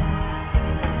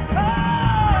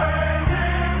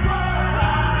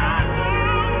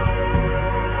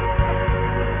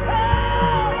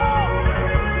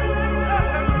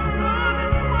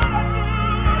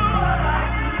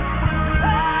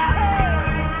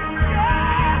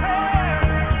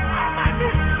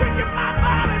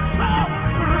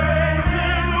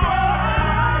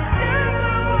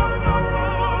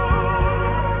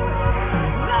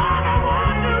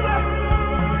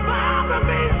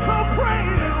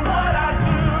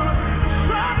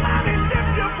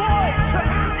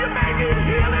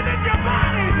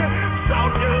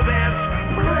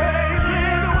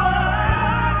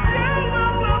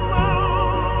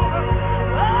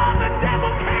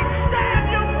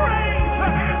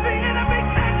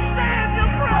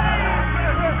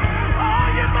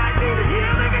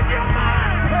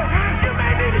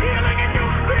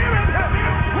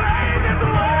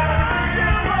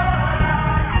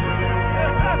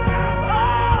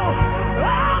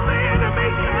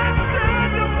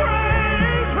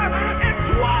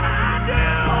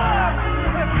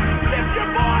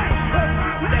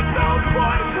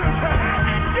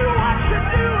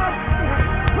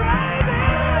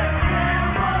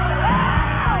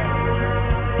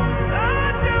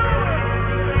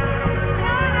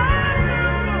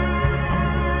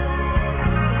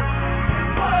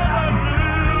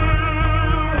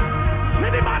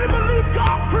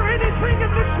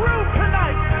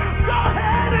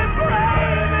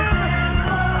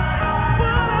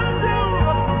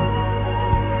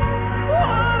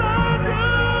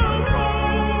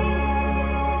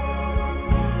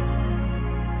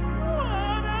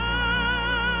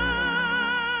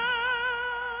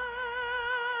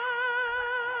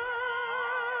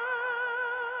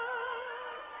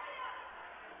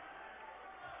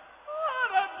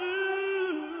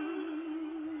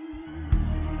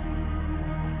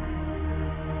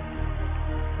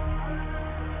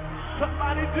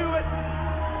 Somebody do it.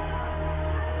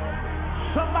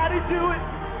 Somebody do it.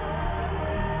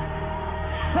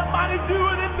 Somebody do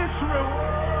it in this room.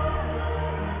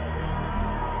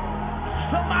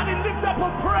 Somebody lift up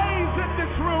a praise in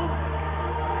this room.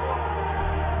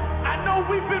 I know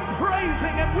we've been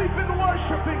praising and we've been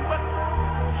worshiping, but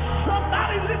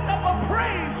somebody lift up a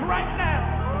praise right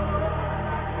now.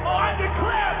 Oh, I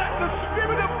declare that the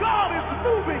Spirit of God is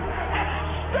moving and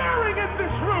stirring in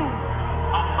this room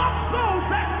amongst those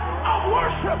that are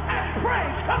worship and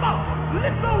praise. Come on,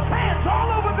 lift those hands all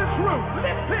over this room.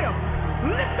 Lift them.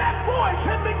 Lift that voice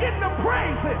and begin to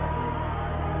praise it.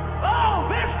 Oh,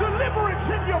 there's deliverance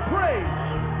in your praise.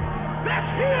 There's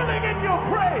healing in your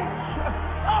praise.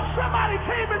 Oh, somebody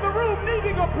came in the room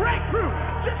needing a breakthrough.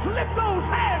 Just lift those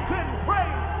hands and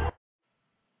praise.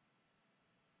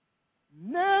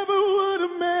 Never would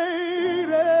have made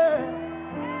it.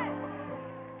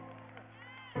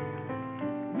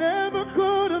 Never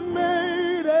could have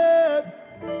made it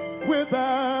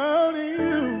without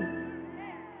you.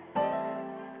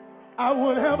 I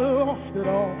would have lost it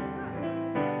all.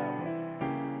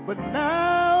 But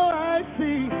now I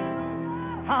see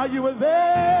how you were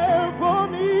there for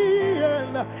me,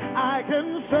 and I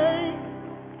can say,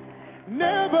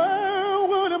 never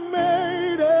would have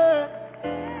made it.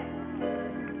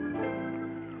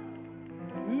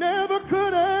 Never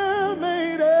could have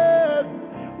made it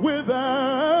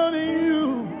without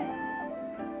you.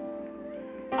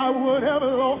 I would have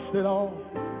lost it all.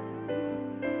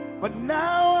 But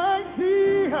now I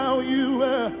see how you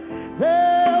were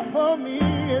there for me,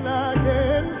 and I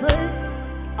can say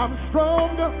I'm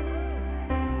stronger,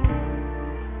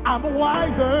 I'm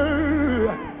wiser,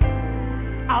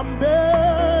 I'm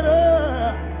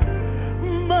better,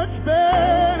 much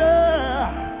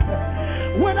better.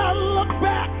 When I look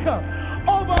back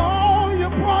over all you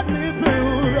brought me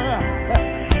through,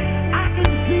 I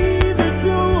can see that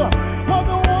you were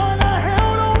the one I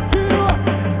held on to,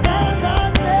 and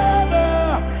I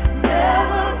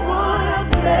never would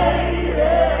have made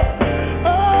it. Oh,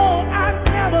 I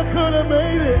never could have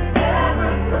made it.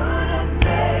 Never could have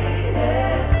made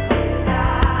it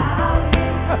without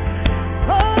you.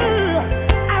 Oh,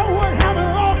 I would have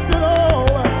lost it all.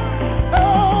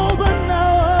 Oh, but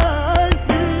now I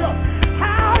see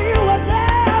how you were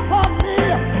there for me.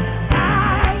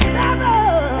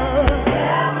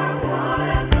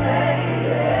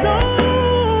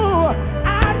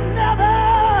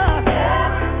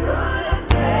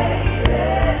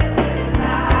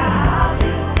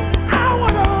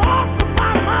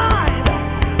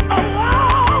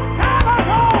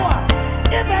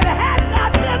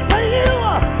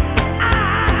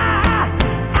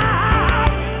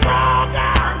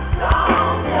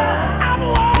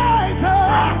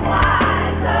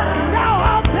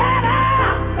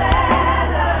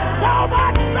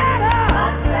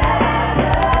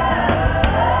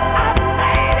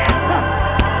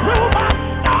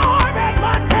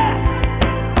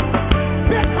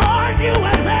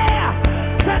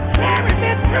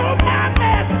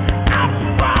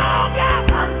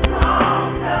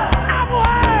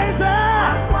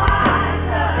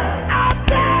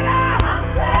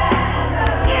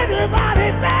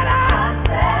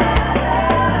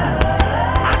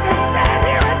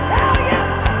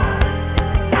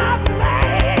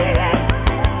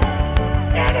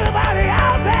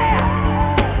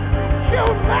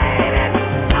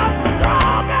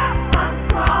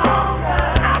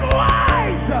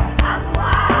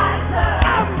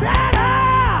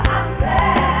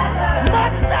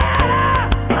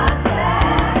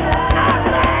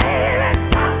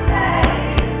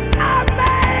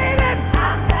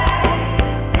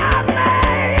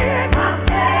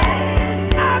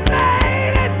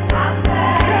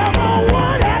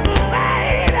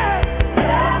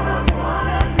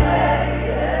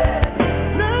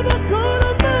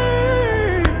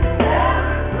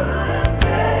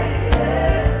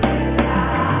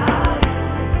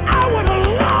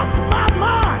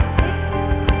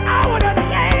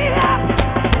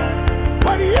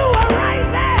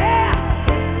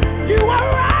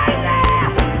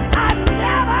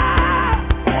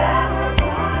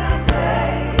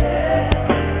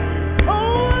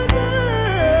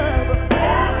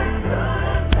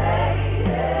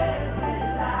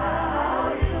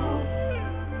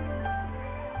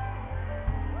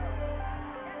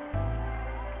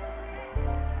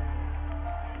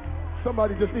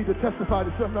 Somebody just need to testify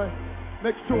to somebody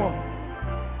next to him.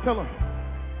 Tell him,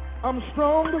 I'm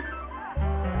strong,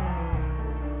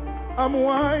 I'm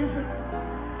wise,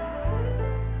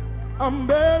 I'm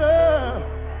better,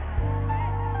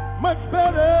 much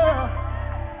better.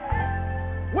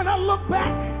 When I look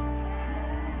back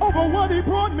over what he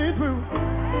brought me through,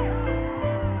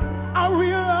 I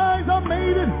realize I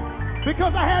made it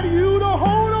because I had you to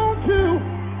hold on to.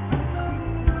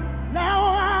 Now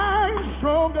I'm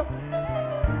stronger.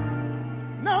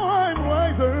 Now I'm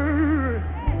wiser.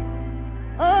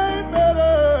 I'm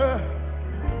better.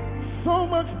 So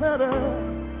much better.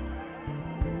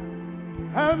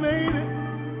 I made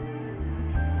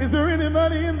it. Is there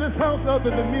anybody in this house other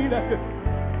than me that could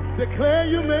declare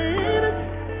you made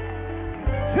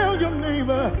it? Tell your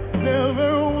neighbor,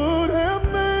 never would have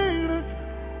made it.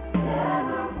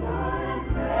 Never would have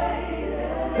made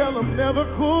it. Tell them, never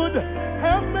could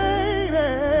have made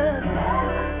it.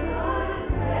 Never could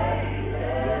have made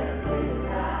it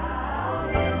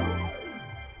without you.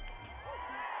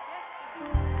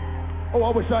 Oh,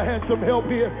 I wish I had some help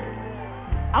here.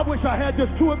 I wish I had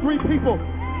just 2 or 3 people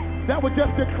that would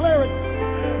just declare it.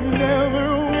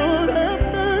 Never would have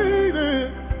made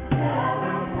it.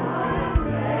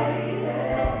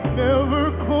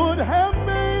 Never could have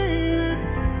made it.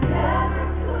 Never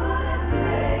could have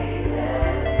made it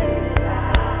without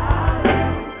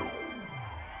you.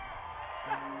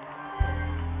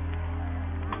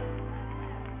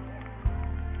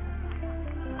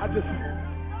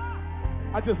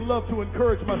 I just love to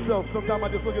encourage myself. Sometimes I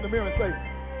just look in the mirror and say,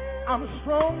 I'm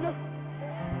strong,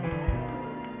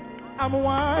 I'm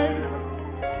wise,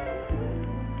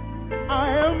 I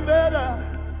am better.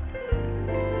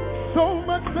 So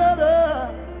much better.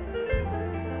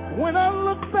 When I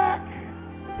look back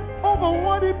over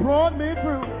what he brought me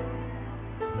through,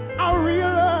 I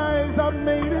realize I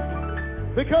made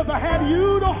it because I had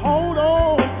you to hold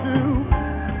on to.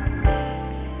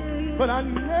 But I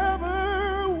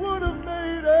never would have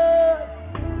made it.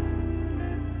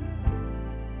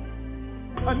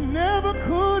 I never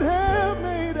could have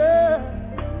made it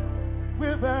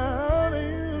without you.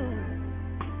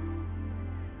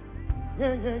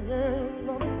 Yeah, yeah, yeah.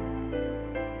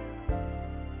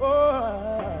 Oh,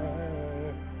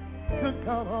 good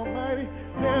God Almighty,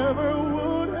 never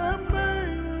would have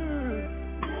made it.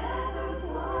 Never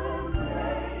would have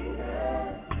made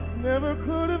it. Never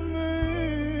could have made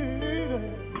it.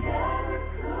 Never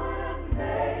could have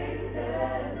made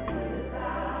it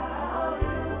without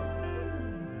you.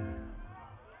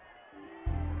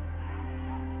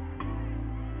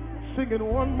 Sing it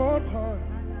one more time.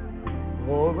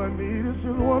 All I need is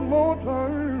just one more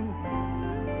time.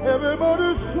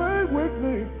 Everybody say with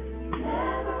me.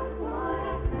 Never would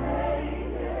have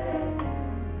made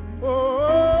it. Oh,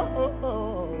 oh, oh,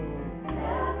 oh.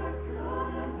 Never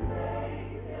could have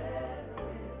made it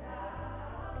without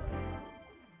you.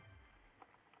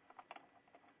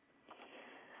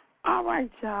 All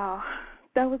right, y'all.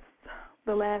 That was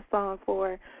the last song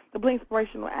for the Bling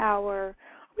Inspirational Hour.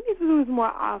 We need to do this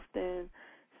more often.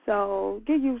 So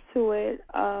get used to it.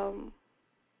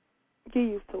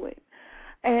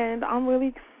 And I'm really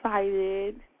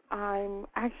excited. I'm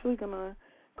actually going to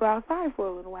go outside for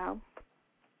a little while.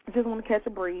 I just want to catch a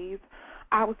breeze.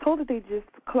 I was told that they just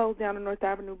closed down the North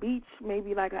Avenue Beach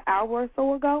maybe like an hour or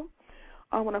so ago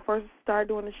when I first started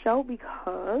doing the show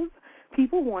because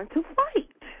people want to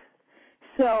fight.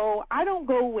 So I don't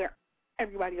go where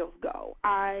everybody else go.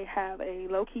 I have a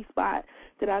low-key spot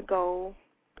that I go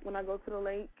when I go to the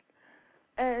lake.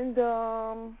 And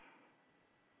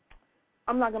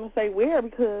I'm not going to say where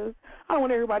because I don't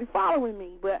want everybody following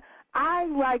me. But I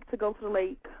like to go to the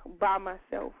lake by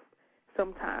myself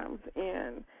sometimes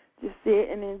and just sit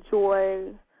and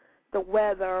enjoy the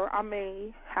weather. I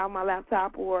may have my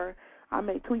laptop or I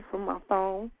may tweet from my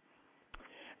phone.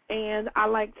 And I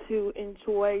like to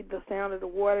enjoy the sound of the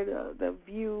water, the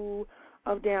view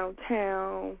of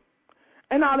downtown,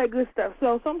 and all that good stuff.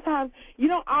 So sometimes you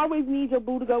don't always need your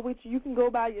boo to go with you. You can go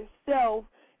by yourself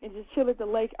and just chill at the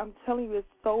lake. I'm telling you, it's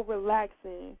so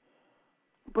relaxing.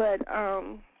 But I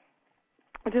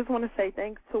just want to say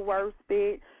thanks to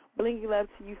Wordspit, Bling, love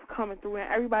to you for coming through,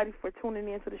 and everybody for tuning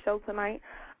in to the show tonight.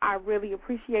 I really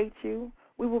appreciate you.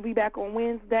 We will be back on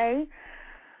Wednesday,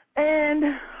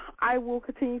 and I will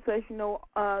continue to let you know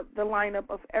the lineup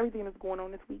of everything that's going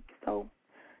on this week. So,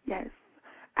 yes.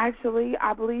 Actually,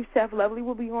 I believe Chef Lovely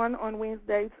will be on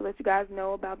Wednesday to let you guys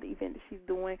know about the event that she's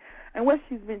doing and what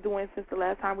she's been doing since the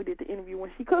last time we did the interview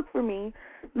when she cooked for me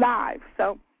live.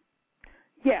 So,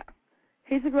 yeah,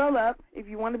 hit your girl up if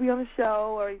you want to be on the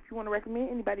show or if you want to recommend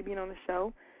anybody being on the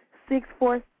show.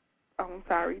 I'm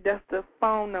sorry, that's the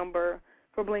phone number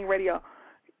for Bling Radio.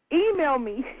 Email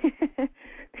me,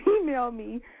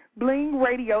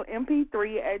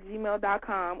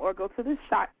 blingradiomp3@gmail.com, or go to the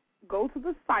site.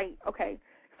 Okay,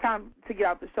 it's time to get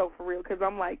out the show for real because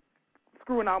I'm like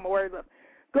screwing all my words up.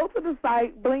 Go to the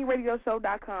site,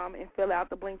 blingradioshow.com, and fill out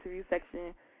the Bling Review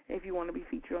section if you want to be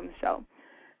featured on the show.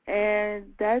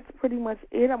 And that's pretty much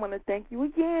it. I want to thank you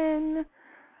again,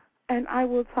 and I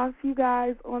will talk to you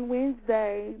guys on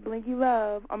Wednesday. Blinky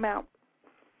love. I'm out.